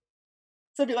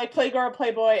 So it'd be like Playgirl,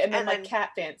 Playboy, and then like Cat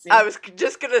Fancy. I was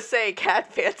just gonna say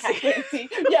Cat Fancy. Cat Fancy.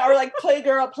 Yeah, or like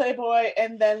Playgirl, Playboy,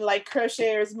 and then like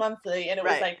Crocheters Monthly, and it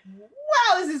was like,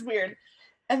 wow, this is weird.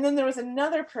 And then there was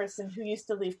another person who used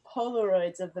to leave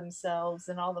Polaroids of themselves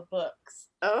in all the books.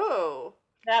 Oh.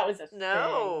 That was a thing.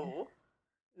 No.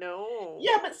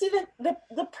 Yeah, but see,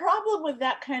 the problem with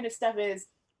that kind of stuff is,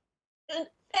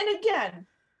 and again,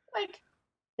 like,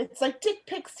 it's like dick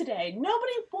pics today.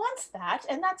 Nobody wants that,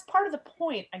 and that's part of the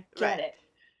point. I get it.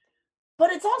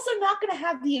 But it's also not going to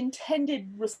have the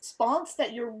intended response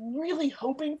that you're really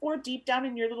hoping for deep down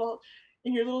in your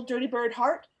little dirty bird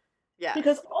heart. Yeah.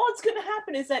 Because all it's going to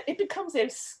happen is that it becomes a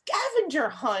scavenger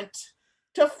hunt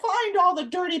to find all the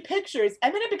dirty pictures,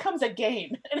 and then it becomes a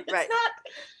game. And it's Right.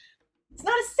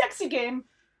 not a sexy game.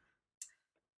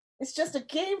 It's just a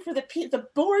game for the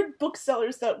bored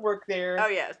booksellers that work there. Oh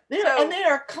yeah. They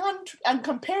are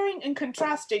comparing and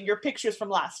contrasting your pictures from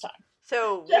last time.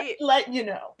 So Just let you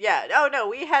know. Yeah. Oh no,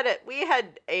 we had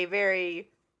a very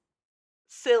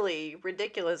silly,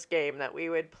 ridiculous game that we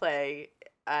would play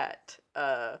at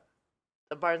the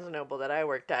Barnes and Noble that I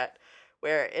worked at,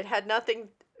 where it had nothing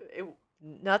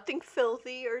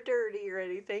filthy or dirty or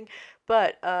anything,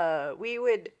 but we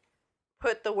would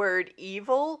put the word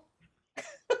evil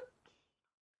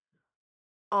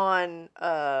on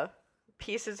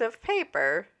pieces of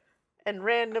paper and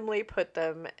randomly put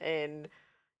them in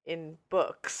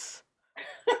books.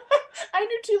 I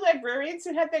knew 2 librarians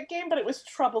who had that game, but it was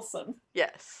troublesome.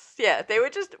 Yes. Yeah,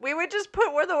 we would just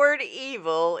put the word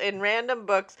evil in random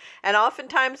books, and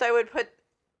oftentimes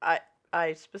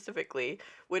I specifically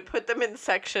would put them in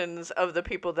sections of the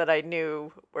people that I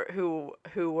knew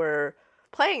who were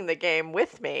playing the game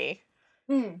with me.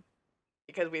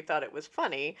 Because we thought it was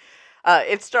funny.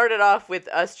 It started off with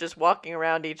us just walking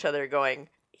around each other going,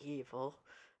 evil.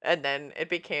 And then it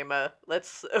became we're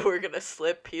going to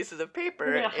slip pieces of paper.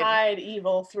 We're going to hide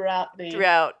evil throughout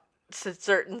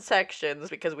certain sections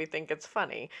because we think it's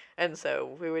funny. And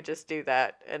so we would just do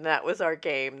that. And that was our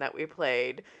game that we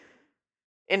played,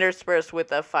 interspersed with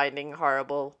the finding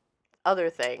horrible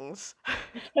other things.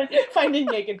 Finding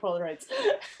naked Polaroids.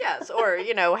 Yes, or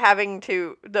having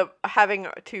to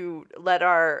let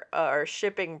our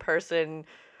shipping person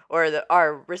or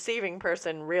our receiving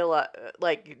person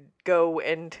go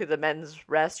into the men's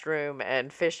restroom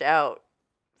and fish out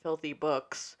filthy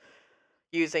books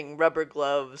using rubber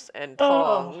gloves and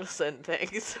tongs and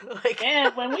things.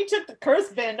 And when we took the curse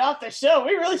band off the show,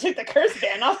 we really took the curse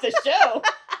band off the show.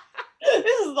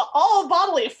 This is the all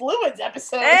bodily fluids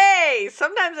episode. Hey,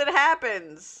 sometimes it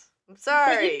happens. I'm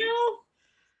sorry.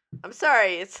 But I'm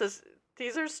sorry.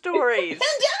 These are stories.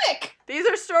 Pandemic. These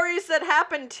are stories that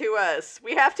happened to us.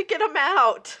 We have to get them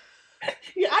out.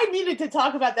 Yeah, I needed to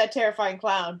talk about that terrifying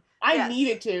clown. I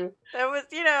needed to. That was,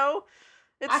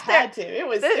 I had to. It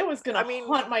was gonna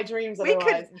haunt my dreams otherwise.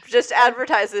 We could just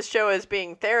advertise this show as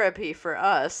being therapy for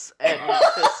us, and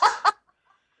just.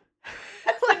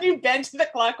 That's my new bench to the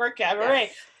Clockwork Cabaret.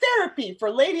 Yes. Therapy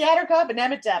for Lady Attercop and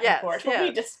Emmett Davenport, where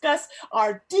we discuss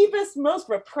our deepest, most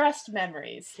repressed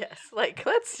memories. Yes,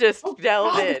 let's just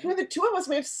delve in. Between the two of us,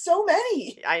 we have so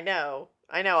many. I know.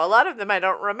 A lot of them I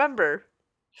don't remember.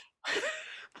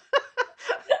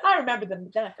 I remember them,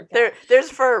 but then I forgot.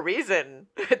 There's for a reason.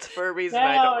 It's for a reason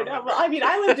I don't remember. Well,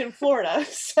 I lived in Florida,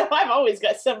 so I've always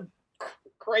got some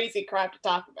crazy crap to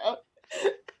talk about.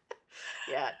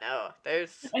 Yeah, no,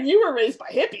 there's... And you were raised by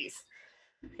hippies.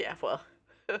 Yeah, well,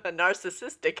 a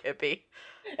narcissistic hippie.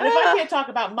 And if I can't talk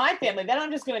about my family, then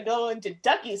I'm just going to go into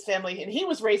Ducky's family, and he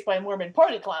was raised by a Mormon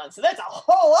party clown, so that's a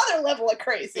whole other level of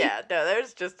crazy. Yeah, no,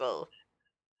 there's just it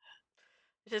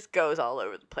just goes all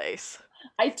over the place.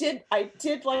 I did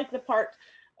like the part,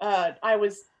 I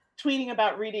was tweeting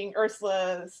about reading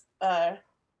Ursula's,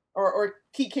 or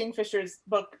T. Kingfisher's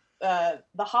book, The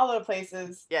Hollow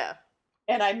Places. Yeah.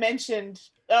 And I mentioned,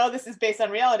 this is based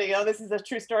on reality. This is a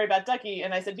true story about Ducky.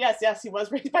 And I said, yes, he was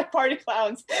raised by party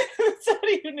clowns.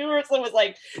 Somebody who knew Ursula was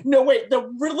like, no, wait, the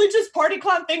religious party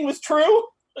clown thing was true?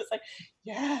 I was like,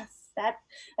 yes,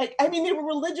 they were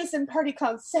religious and party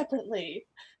clowns separately.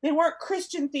 They weren't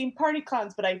Christian-themed party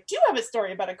clowns, but I do have a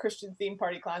story about a Christian-themed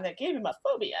party clown that gave him a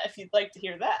phobia, if you'd like to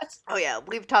hear that. Oh, yeah,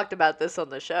 we've talked about this on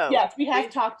the show. Yes, we have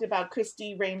talked about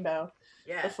Christy Rainbow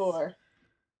before.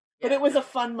 But it was a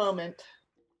fun moment.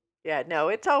 Yeah, no,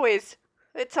 it's always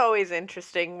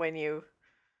interesting when you.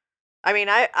 I mean,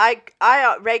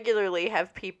 I regularly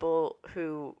have people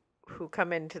who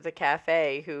come into the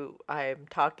cafe who I'm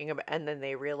talking about, and then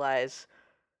they realize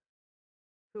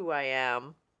who I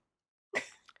am.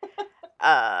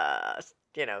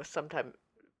 Sometime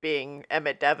being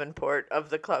Emmett Davenport of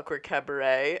the Clockwork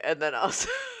Cabaret, and then also.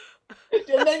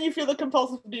 And then you feel the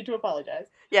compulsive need to apologize.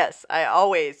 Yes,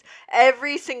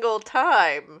 every single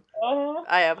time,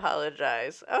 I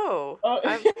apologize. No,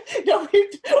 I've been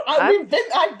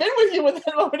with you when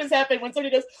that moment has happened. When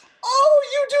somebody goes, "Oh,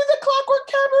 you do the Clockwork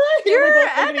Cabaret," You're and we're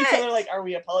both looking Emmett. at each other like, "Are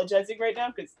we apologizing right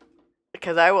now?"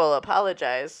 Because I will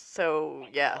apologize. So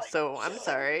yeah, so I'm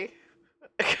sorry.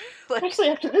 Especially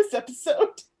after this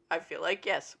episode, I feel like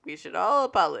yes, we should all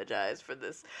apologize for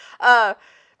this.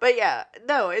 But yeah,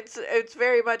 no, it's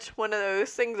very much one of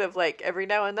those things of like every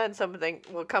now and then something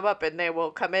will come up and they will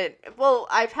come in. Well,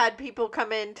 I've had people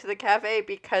come into the cafe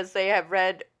because they have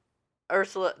read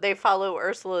Ursula. They follow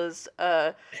Ursula's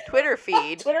Twitter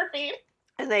feed.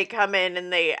 And they come in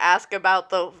and they ask about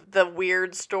the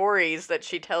weird stories that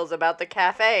she tells about the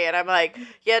cafe, and I'm like,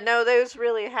 yeah, no, those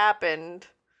really happened.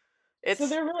 So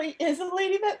there really is a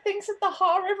lady that thinks that the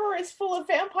Haw River is full of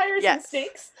vampires and Yes.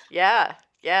 snakes? Yeah,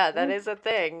 that is a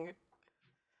thing.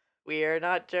 We are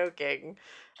not joking.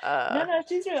 No,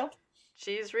 she's real.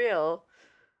 She's real.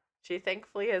 She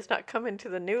thankfully has not come into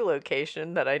the new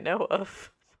location that I know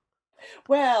of.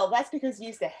 Well, that's because you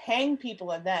used to hang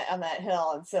people on that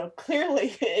hill, and so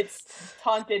clearly it's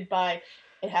haunted by.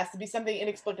 It has to be something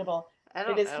inexplicable. I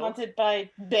don't It is know. haunted by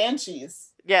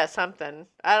banshees. Yeah, something.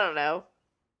 I don't know.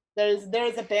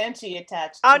 There's a banshee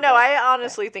attached. Oh to no, the- I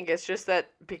honestly think it's just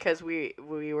that because we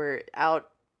were out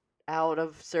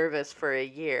of service for a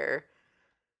year.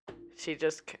 She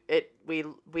just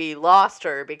we lost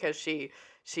her because she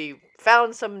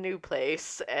found some new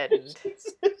place and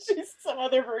she's some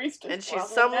other barista's and she's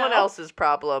problem someone now. else's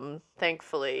problem,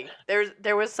 thankfully.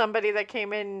 There was somebody that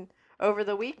came in over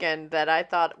the weekend that I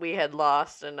thought we had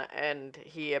lost, and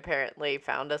he apparently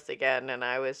found us again, and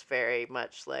I was very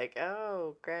much like,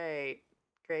 "Oh, great.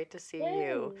 Great to see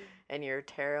you Yay. and your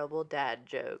terrible dad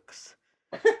jokes."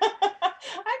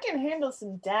 I can handle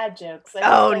some dad jokes. I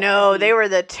just Oh don't no, wanna they be- were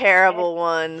the terrible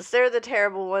ones. They're the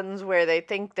terrible ones where they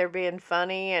think they're being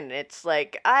funny and it's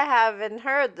like, I haven't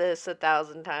heard this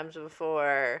 1,000 times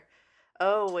before.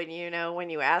 Oh, when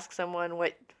you ask someone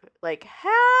what, like,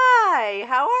 hi,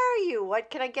 how are you?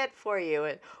 What can I get for you?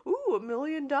 And, ooh, $1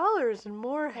 million and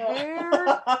more hair.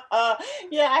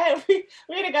 Yeah,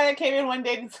 we had a guy that came in one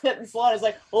day and sat in the salon. He's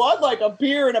like, "Well, I'd like a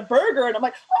beer and a burger," and I'm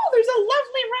like, "Oh, there's a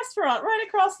lovely restaurant right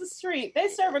across the street. They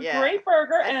serve a Yeah, great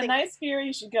burger I and a think- nice beer.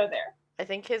 You should go there." I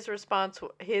think his response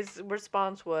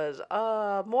was,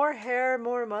 more hair,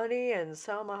 more money, and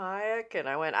Selma Hayek. And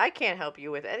I went, I can't help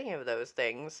you with any of those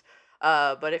things.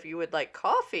 But if you would like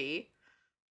coffee,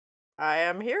 I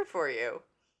am here for you.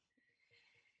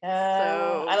 So,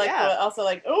 I like yeah. also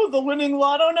like, "Oh, the winning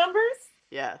lotto numbers,"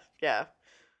 Yeah.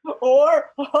 or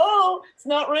 "Oh, it's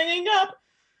not ringing up.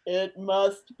 It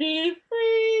must be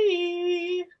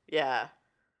free." Yeah.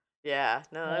 No,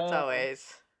 that's Oh.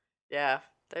 always. Yeah.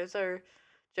 Those are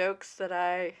jokes that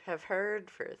I have heard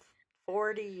for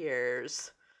 40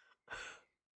 years.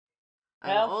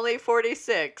 I'm Well. only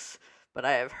 46, but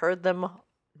I have heard them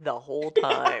the whole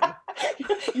time.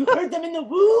 You heard them in the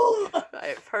womb.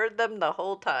 I've heard them the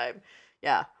whole time.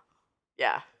 Yeah.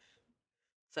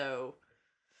 So,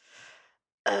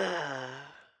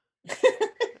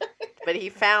 but he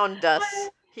found us.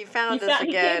 He found us He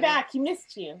again. came back. He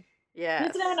missed you. He Yeah.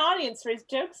 doesn't have an audience for his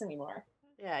jokes anymore.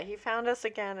 Yeah, he found us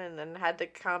again and then had to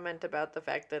comment about the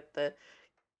fact that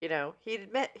he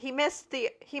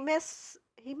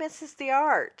misses the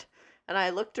art. And I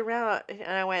looked around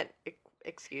and I went,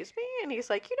 "Excuse me?" And he's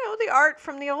like, "The art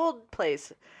from the old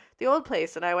place."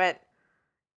 And I went,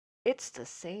 "It's the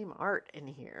same art in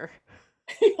here."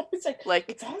 It's like Like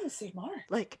it's all the same art.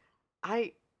 Like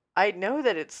I know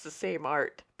that it's the same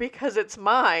art because it's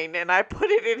mine and I put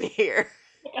it in here.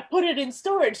 I put it in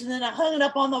storage and then I hung it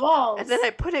up on the walls. And then I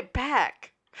put it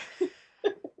back. You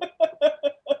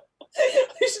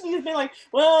should have been like,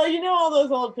 "Well, all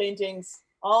those old paintings,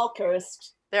 all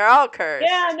cursed." They're all cursed.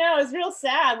 Yeah, no, it's real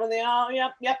sad when they all,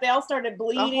 they all started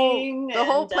bleeding. The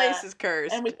whole and, place is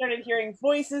cursed. and we started hearing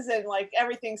voices, and like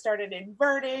everything started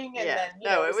inverting, and Yeah, then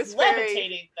no, it was very-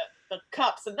 levitating the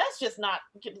cups, and that's just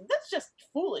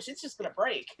foolish. It's just gonna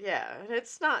break. Yeah, and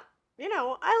it's not.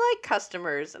 I like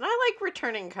customers and I like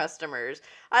returning customers.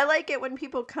 I like it when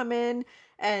people come in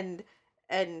and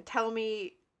tell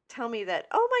me that,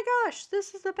 "Oh my gosh,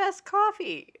 this is the best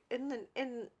coffee in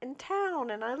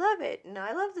town and I love it and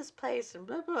I love this place and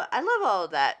blah blah." I love all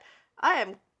of that. I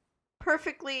am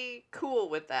perfectly cool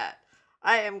with that.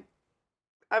 I'm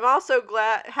also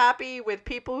happy with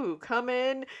people who come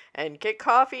in and get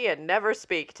coffee and never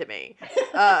speak to me.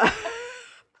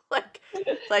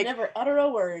 Like Never utter a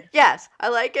word. Yes, I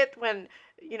like it when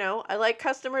I like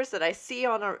customers that I see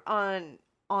on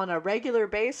a regular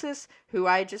basis who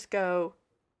I just go,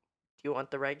 "Do you want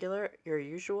the regular, your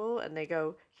usual?" And they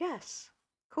go, "Yes,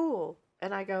 cool."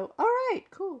 And I go, "All right,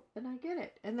 cool," and I get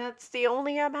it. And that's the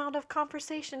only amount of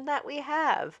conversation that we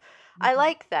have. I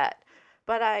like that,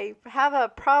 but I have a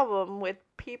problem with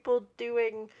people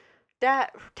doing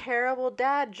terrible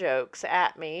dad jokes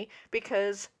at me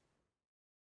because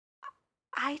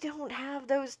I don't have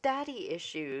those daddy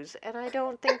issues, and I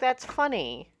don't think that's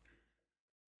funny.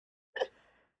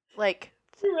 Like,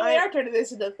 You really are turning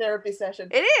this into a therapy session.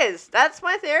 it is. That's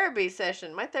my therapy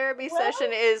session. My therapy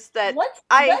session is that let's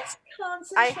I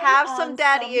concentrate have some on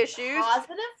daddy some issues.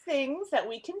 positive things that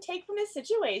we can take from this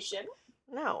situation.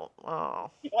 No.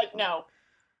 Oh. Like, no.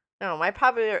 No, my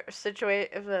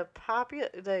the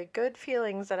good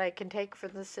feelings that I can take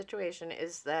from this situation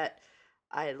is that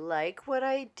I like what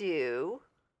I do.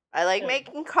 I like Good.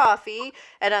 making coffee,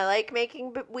 and I like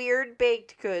making weird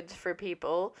baked goods for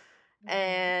people, Mhm.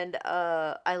 and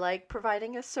I like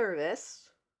providing a service,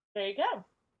 There you go.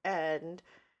 and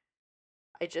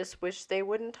I just wish they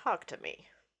wouldn't talk to me.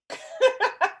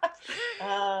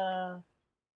 uh,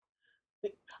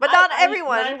 But not when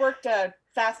everyone. I worked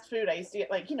fast food, I used to get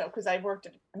like, because I worked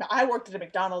at a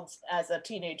McDonald's as a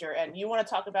teenager, and you want to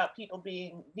talk about people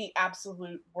being the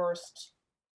absolute worst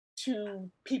to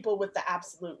people with the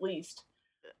absolute least.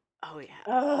 Oh yeah.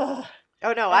 Ugh.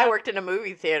 Oh no, I That, worked in a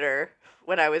movie theater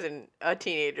when I was a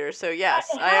teenager, so yes,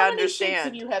 I how many shits have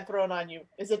understand. you had thrown on you?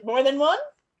 Is it more than one?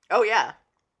 Oh yeah.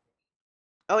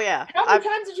 Oh yeah. How many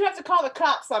times did you have to call the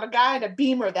cops on a guy in a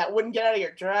Beamer that wouldn't get out of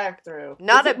your drive-through?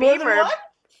 Not Is a it more than one? Beamer,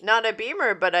 not a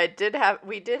Beamer, but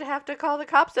we did have to call the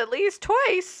cops at least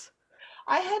twice.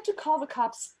 I had to call the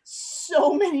cops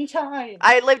so many times.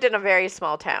 I lived in a very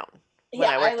small town when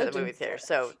Yeah, I I worked at lived the in movie theater,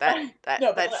 Florida. so that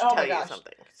No, but should oh tell my you gosh.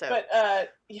 something. So, But I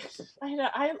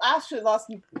actually lost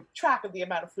track of the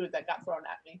amount of food that got thrown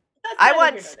at me. That's I neither here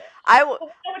nor once there. I w- But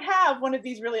when I would have one of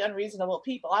these really unreasonable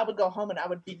people, I would go home and I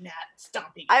would be mad and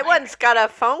stomping. I once got a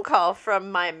phone call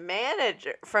from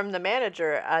the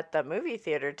manager at the movie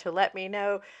theater to let me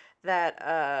know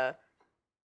that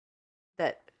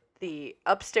that the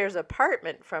upstairs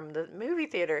apartment from the movie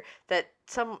theater, that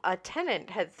a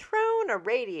tenant had thrown a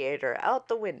radiator out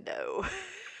the window.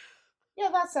 Yeah,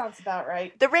 that sounds about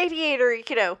right. The radiator,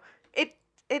 it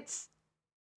it's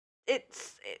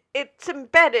it's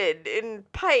embedded in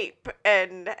pipe,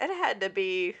 and it had to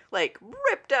be like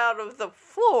ripped out of the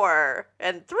floor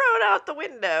and thrown out the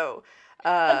window.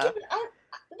 Again,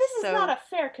 this is not So a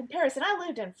fair comparison. I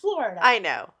lived in Florida. I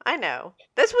know.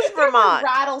 This was There were Vermont.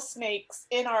 rattlesnakes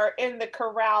in the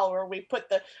corral where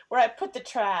I put the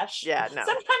trash. Yeah, no.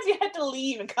 Sometimes you had to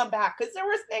leave and come back because there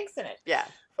were snakes in it. Yeah,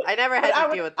 I never had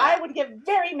to deal with I that. would get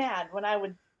very mad when I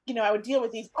would deal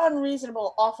with these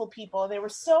unreasonable, awful people. They were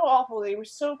so awful. They were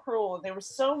so cruel. And they were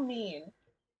so mean.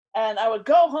 And I would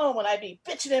go home and I'd be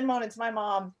bitching and moaning to my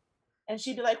mom, and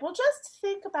she'd be like, "Well, just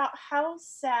think about how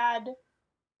sad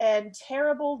and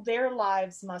terrible their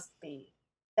lives must be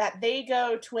that they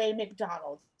go to a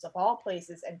McDonald's of all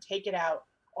places and take it out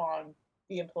on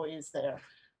the employees there." And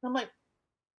I'm like,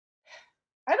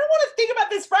 I don't want to think about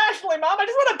this rationally, Mom. I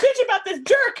just want to bitch about this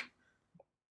jerk.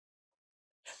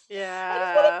 I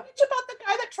just want Yeah. to bitch about the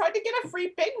guy that tried to get a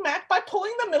free Big Mac by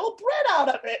pulling the middle bread out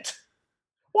of it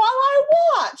while I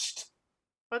watched.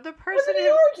 But the And person then he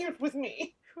argued with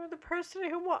me. the person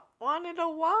who wanted a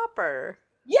Whopper.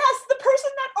 Yes, the person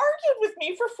that argued with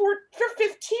me for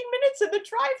 15 minutes in the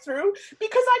drive-thru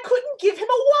because I couldn't give him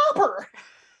a Whopper.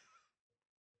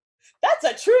 That's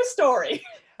a true story.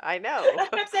 I know. I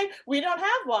kept saying, "We don't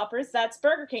have Whoppers. That's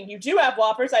Burger King. You do have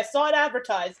Whoppers. I saw it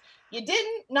advertised. You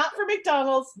didn't. Not for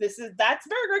McDonald's. That's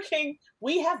Burger King.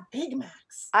 We have Big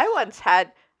Macs." I once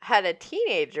had a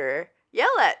teenager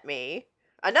yell at me,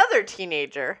 another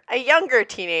teenager, a younger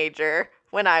teenager,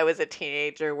 when I was a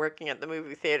teenager working at the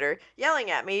movie theater, yelling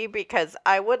at me because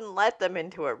I wouldn't let them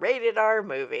into a rated R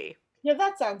movie. Yeah,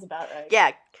 that sounds about right.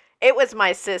 Yeah, it was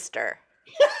my sister.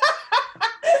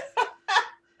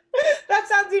 That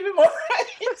sounds even more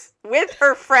right. With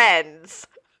her friends.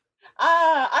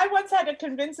 I once had to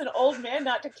convince an old man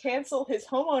not to cancel his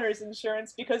homeowner's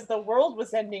insurance because the world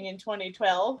was ending in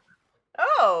 2012.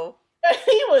 Oh.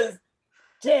 He was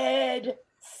dead.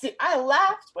 I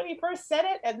laughed when he first said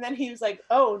it, and then he was like,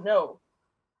 "Oh no,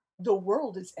 the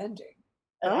world is ending,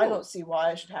 and I don't see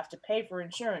why I should have to pay for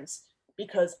insurance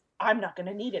because I'm not going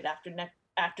to need it after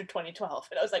 2012."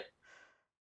 And I was like,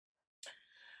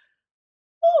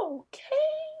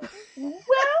 "Okay, well,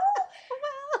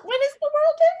 when is the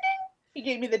world ending?" He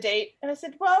gave me the date, and I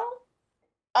said, "Well,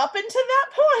 up until that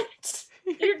point,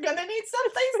 you're going to need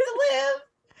some place to live.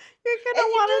 You're And gonna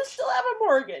you want do to, still have a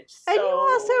mortgage, so and you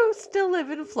also still live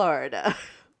in Florida,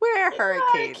 where you hurricanes.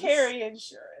 gotta carry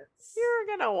insurance. You're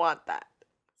gonna want that.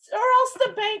 Or else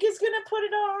the bank is gonna put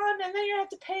it on, and then you have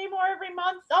to pay more every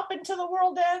month up until the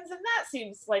world ends, and that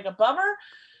seems like a bummer.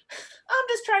 I'm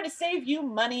just trying to save you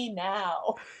money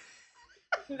now."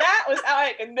 That was how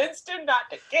I convinced him not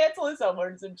to cancel his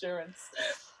homeowner's insurance.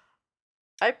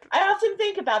 I often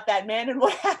think about that man and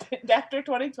what happened after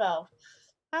 2012.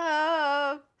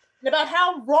 And about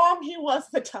how wrong he was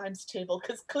the times table,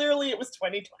 because clearly it was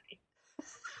 2020.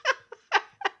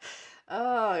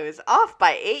 Oh, it was off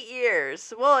by 8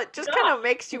 years. Well, it just kind of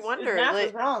makes you His wonder, math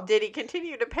was wrong. did he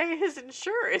continue to pay his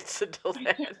insurance until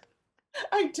then?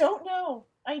 I don't know.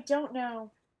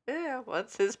 Yeah,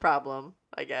 what's his problem,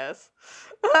 I guess.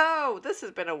 Oh, this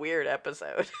has been a weird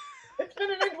episode. It's been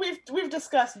we've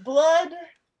discussed blood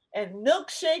and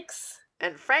milkshakes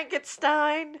And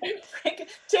Frankenstein. and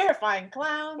terrifying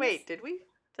clowns. Wait, did we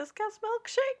discuss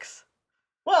milkshakes?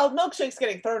 Well, milkshakes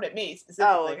getting thrown at me Oh,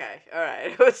 specifically. okay. All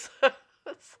right. It was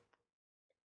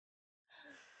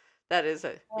that is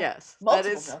a yes. That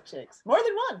Multiple is milkshakes. More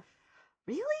than one.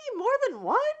 really more than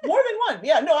one. More than one.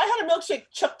 Yeah, no, I had a milkshake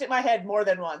chucked at my head more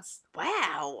than once.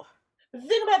 Wow. The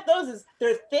thing about those is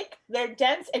they're thick, they're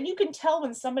dense, and you can tell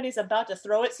when somebody's about to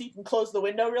throw it so you can close the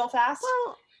window real fast.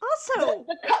 Well, also,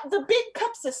 The big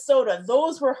cups of soda,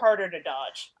 those were harder to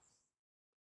dodge.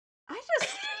 I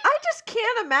just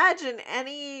can't imagine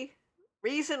any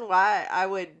reason why I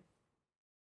would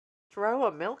throw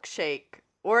a milkshake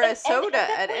or a And soda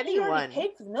that at point, you already anyone.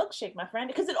 paid for the milkshake, my friend,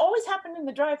 because it always happened in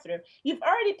the drive-thru. You've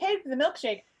already paid for the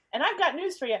milkshake, and I've got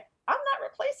news for you. I'm not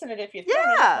replacing it if you throw it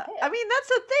at Yeah, my I head. mean that's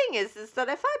the thing is that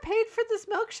if I paid for this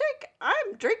milkshake,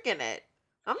 I'm drinking it.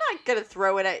 I'm not gonna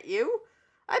throw it at you.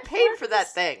 I paid for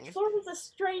that thing. Florida's a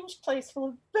strange place full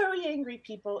of very angry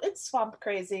people. It's swamp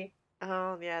crazy.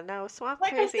 Oh yeah, no, swamp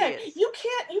Like crazy I said, is. you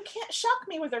can't shock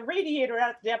me with a radiator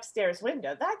out the upstairs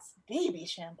window. That's baby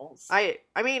shambles. I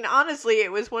mean honestly,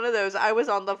 it was one of those. I was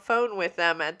on the phone with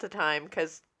them at the time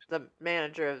because the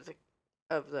manager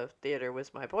of the theater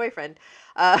was my boyfriend,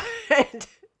 and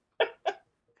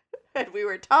and we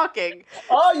were talking.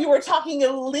 Oh, you were talking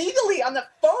illegally on the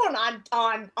phone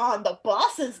on the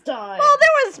boss's dime. Well, there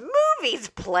was movies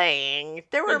playing.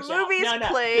 There were Good job. movies No,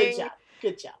 playing.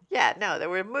 Good job. Yeah, no, there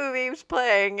were movies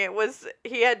playing.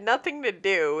 He had nothing to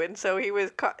do, and so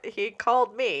he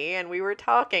called me, and we were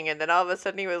talking, and then all of a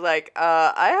sudden he was like,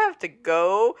 I have to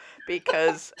go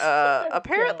because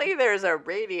apparently there's a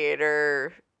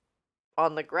radiator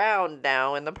on the ground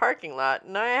now in the parking lot,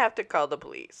 and I have to call the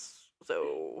police."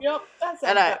 So, Yep, that sounds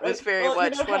and I about was right. very Well,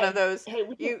 much one of those. Hey,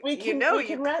 we can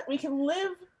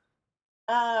live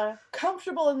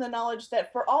comfortable in the knowledge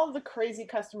that for all of the crazy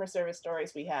customer service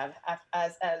stories we have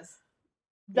as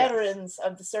veterans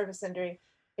of the service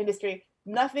industry,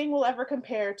 nothing will ever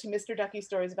compare to Mr. Ducky's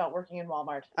stories about working in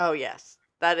Walmart. Oh yes,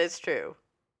 that is true.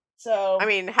 So I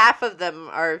mean, half of them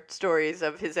are stories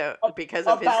of his own because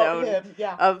of his about own him,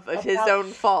 yeah. of his About-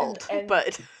 own fault, and-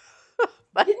 but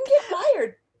He didn't get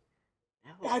fired.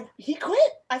 no. He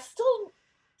quit. I still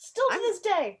to I'm- this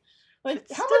day. Like,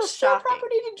 it's how still much store shocking.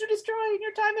 property did you destroy in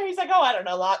your time there? He's like, oh, I don't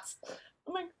know, lots.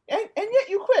 I'm like, and yet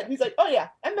you quit. He's like, oh yeah,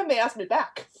 and then they asked me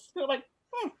back. And I'm like,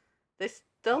 They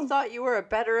still thought you were a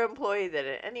better employee than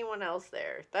anyone else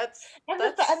there. That's and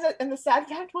the sad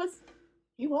fact was,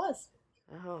 he was.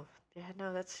 oh yeah,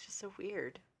 no, that's just so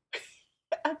weird.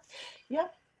 Yeah.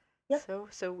 Yep.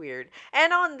 So weird.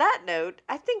 And on that note,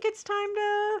 I think it's time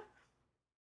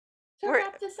To We're-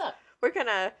 wrap this up. we're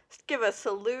gonna give a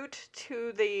salute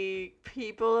to the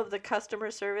people of the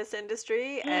customer service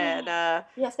industry and Yeah,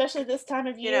 especially this time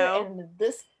of year know, and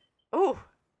this oh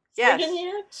yes. friggin'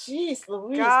 year. Jeez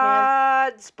Louise, man.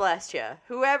 God's bless you.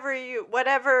 Whoever you,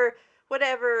 whatever,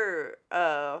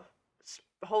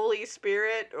 Holy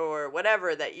Spirit or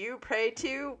whatever that you pray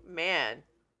to, man,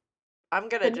 I'm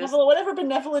gonna just Whatever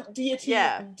benevolent deity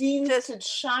Yeah, deems just- to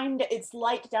shine its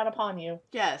light down upon you.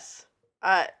 yes,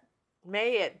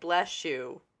 may it bless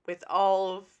you with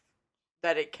all of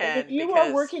that it And can. if you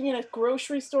because are working in a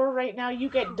grocery store right now, you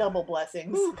get double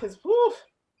blessings because whoo.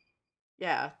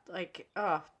 yeah, like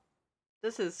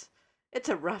it's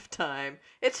a rough time.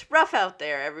 It's rough out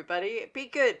there, everybody. Be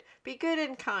good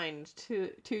and kind to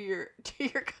your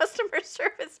customer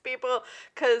service people,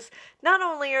 because not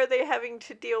only are they having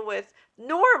to deal with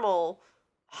normal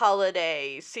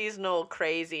holiday seasonal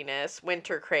craziness,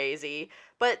 winter crazy,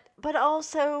 but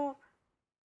also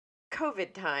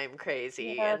COVID time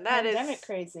crazy, Yeah, and that is pandemic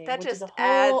crazy, that which just is a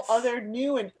whole adds other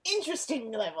new and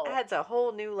interesting level. adds a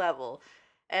whole new level.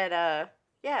 And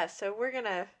yeah, so we're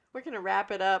gonna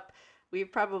wrap it up. We've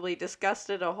probably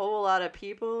disgusted a whole lot of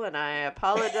people, and I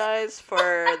apologize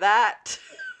for that.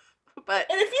 But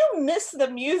And if you miss the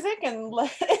music and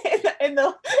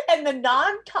the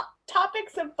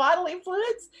non-topics of bodily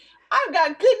fluids, I've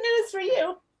got good news for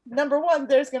you. Number one,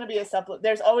 there's going to be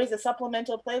there's always a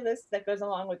supplemental playlist that goes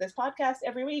along with this podcast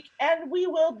every week, and we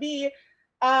will be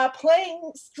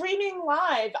streaming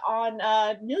live on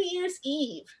New Year's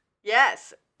Eve.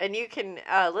 yes, and you can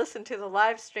listen to the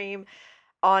live stream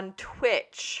on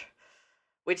Twitch,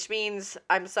 which means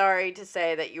I'm sorry to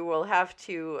say that you will have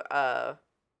to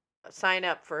sign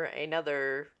up for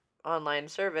another online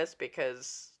service,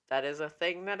 because that is a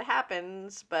thing that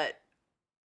happens. But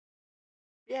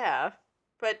yeah,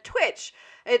 but Twitch,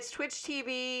 it's Twitch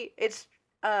TV. It's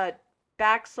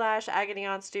 /Agony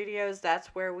on Studios. That's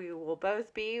where we will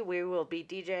both be. We will be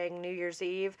DJing New Year's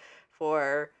Eve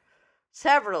for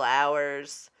several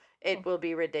hours. It will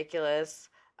be ridiculous.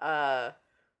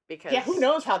 Because who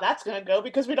knows how that's going to go,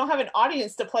 because we don't have an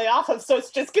audience to play off of, so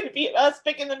it's just going to be us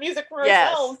picking the music for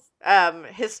ourselves.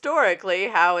 Historically,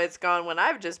 how it's gone when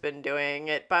I've just been doing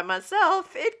it by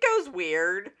myself, it goes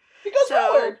weird. It goes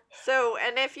weird. So,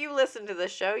 and if you listen to the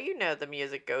show, you know the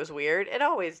music goes weird. It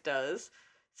always does.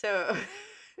 So...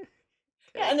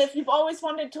 Yeah, and if you've always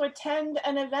wanted to attend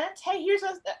an event, hey, here's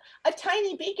a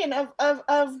tiny beacon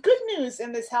of good news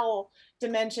in this hell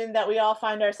dimension that we all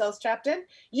find ourselves trapped in.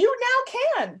 You now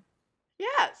can.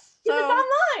 Yes. Even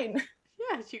online.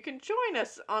 Yes, you can join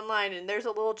us online, and there's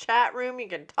a little chat room. You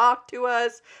can talk to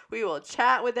us. We will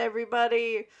chat with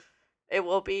everybody. It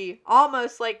will be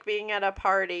almost like being at a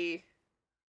party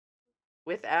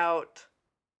without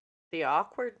the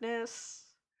awkwardness.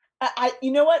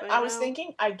 You know what? I was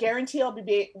thinking, I guarantee I'll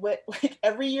be like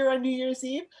every year on New Year's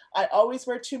Eve, I always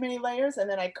wear too many layers, and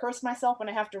then I curse myself when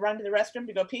I have to run to the restroom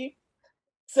to go pee.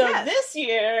 So This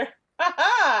year,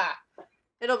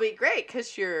 it'll be great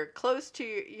because you're close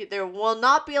to there will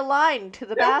not be a line to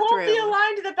the bathroom. There won't be a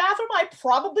line to the bathroom. I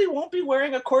probably won't be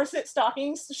wearing a corset,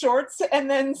 stockings, shorts, and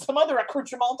then some other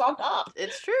accoutrement on top.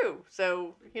 It's true.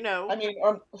 So, I mean,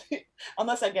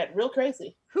 unless I get real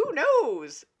crazy. Who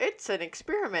knows? It's an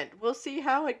experiment. We'll see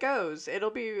how it goes. It'll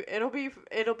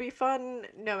be fun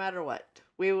no matter what.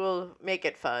 We will make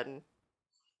it fun.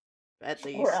 At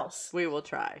least. Or else. We will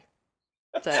try.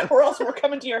 So. Or else we're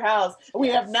coming to your house. We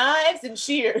have knives and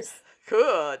shears.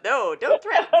 Cool. No, don't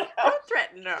threaten. Don't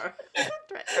threaten her. Don't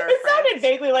threaten her. It sounded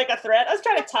vaguely like a threat. I was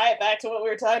trying to tie it back to what we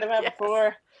were talking about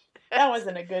before. That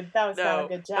wasn't a good. That was not a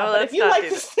good job. No, but if you like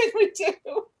this thing we do,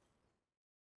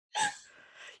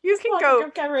 you can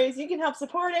go. Cabarets, you can help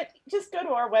support it. Just go to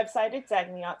our website. It's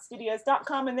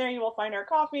agonyauntstudios.com, and there you will find our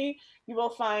coffee. You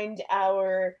will find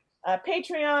our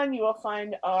Patreon. You will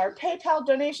find our PayPal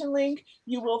donation link.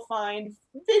 You will find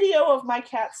video of my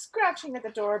cat scratching at the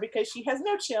door because she has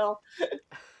no chill.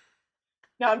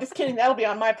 No, I'm just kidding. That'll be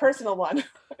on my personal one.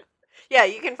 Yeah,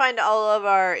 you can find all of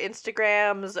our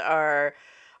Instagrams,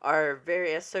 our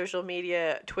various social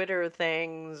media, Twitter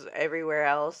things, everywhere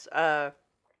else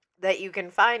that you can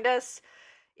find us.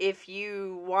 If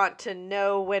you want to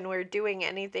know when we're doing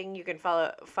anything, you can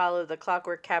follow the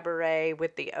Clockwork Cabaret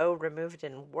with the O removed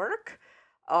in work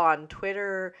on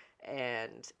Twitter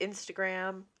and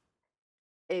Instagram.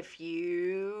 If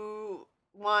you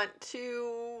want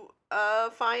to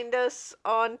find us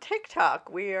on TikTok,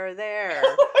 we are there.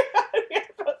 Oh my God, we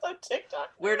are both on TikTok.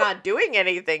 We're not doing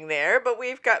anything there, but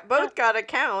we've both got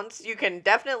accounts. You can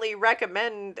definitely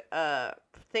recommend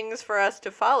things for us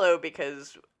to follow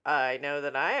because I know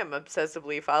that I am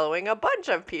obsessively following a bunch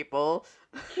of people.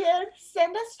 Here,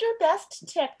 send us your best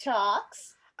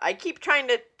TikToks. I keep trying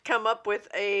to come up with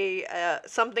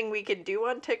something we can do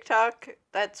on TikTok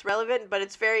that's relevant, but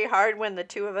it's very hard when the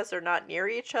two of us are not near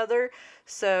each other.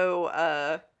 So,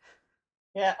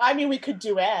 yeah, I mean, we could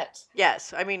duet.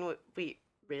 Yes, I mean, we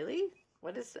really?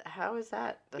 How is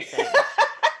that the thing?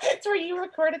 It's where you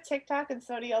record a TikTok and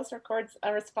somebody else records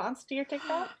a response to your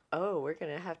TikTok. Oh, we're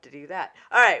going to have to do that.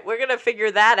 All right, we're going to figure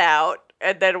that out,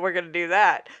 and then we're going to do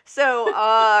that. So,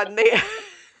 on the...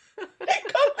 Come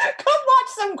watch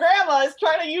some grandmas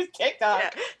trying to use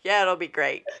TikTok. Yeah, it'll be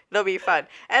great. It'll be fun.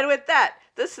 And with that,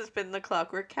 this has been the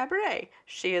Clockwork Cabaret.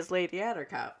 She is Lady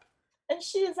Attercop. And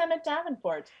she is Emma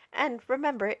Davenport. And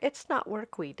remember, it's not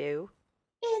work we do.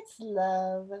 It's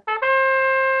love.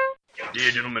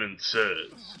 Dear gentlemen and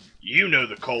sirs, you know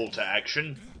the call to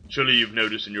action. Surely you've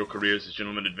noticed in your careers as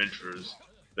gentlemen adventurers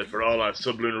that for all our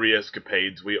sublunary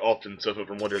escapades we often suffer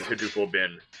from what has heretofore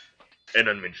been an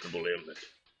unmentionable ailment.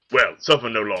 Well, suffer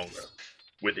no longer.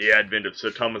 With the advent of Sir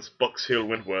Thomas Buckshill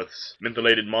Wentworth's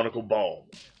mentholated monocle balm,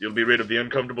 you'll be rid of the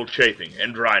uncomfortable chafing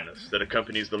and dryness that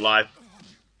accompanies the life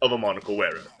of a monocle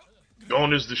wearer.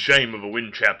 Gone is the shame of a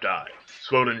wind-chapped eye,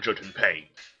 swollen shut in pain.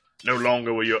 No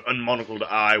longer will your unmonocled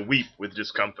eye weep with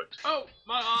discomfort. Oh,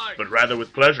 my eye! But rather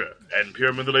with pleasure and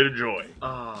pure mentholated joy.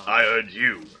 I urge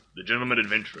you, the gentleman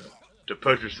adventurer, to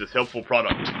purchase this helpful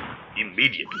product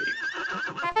immediately.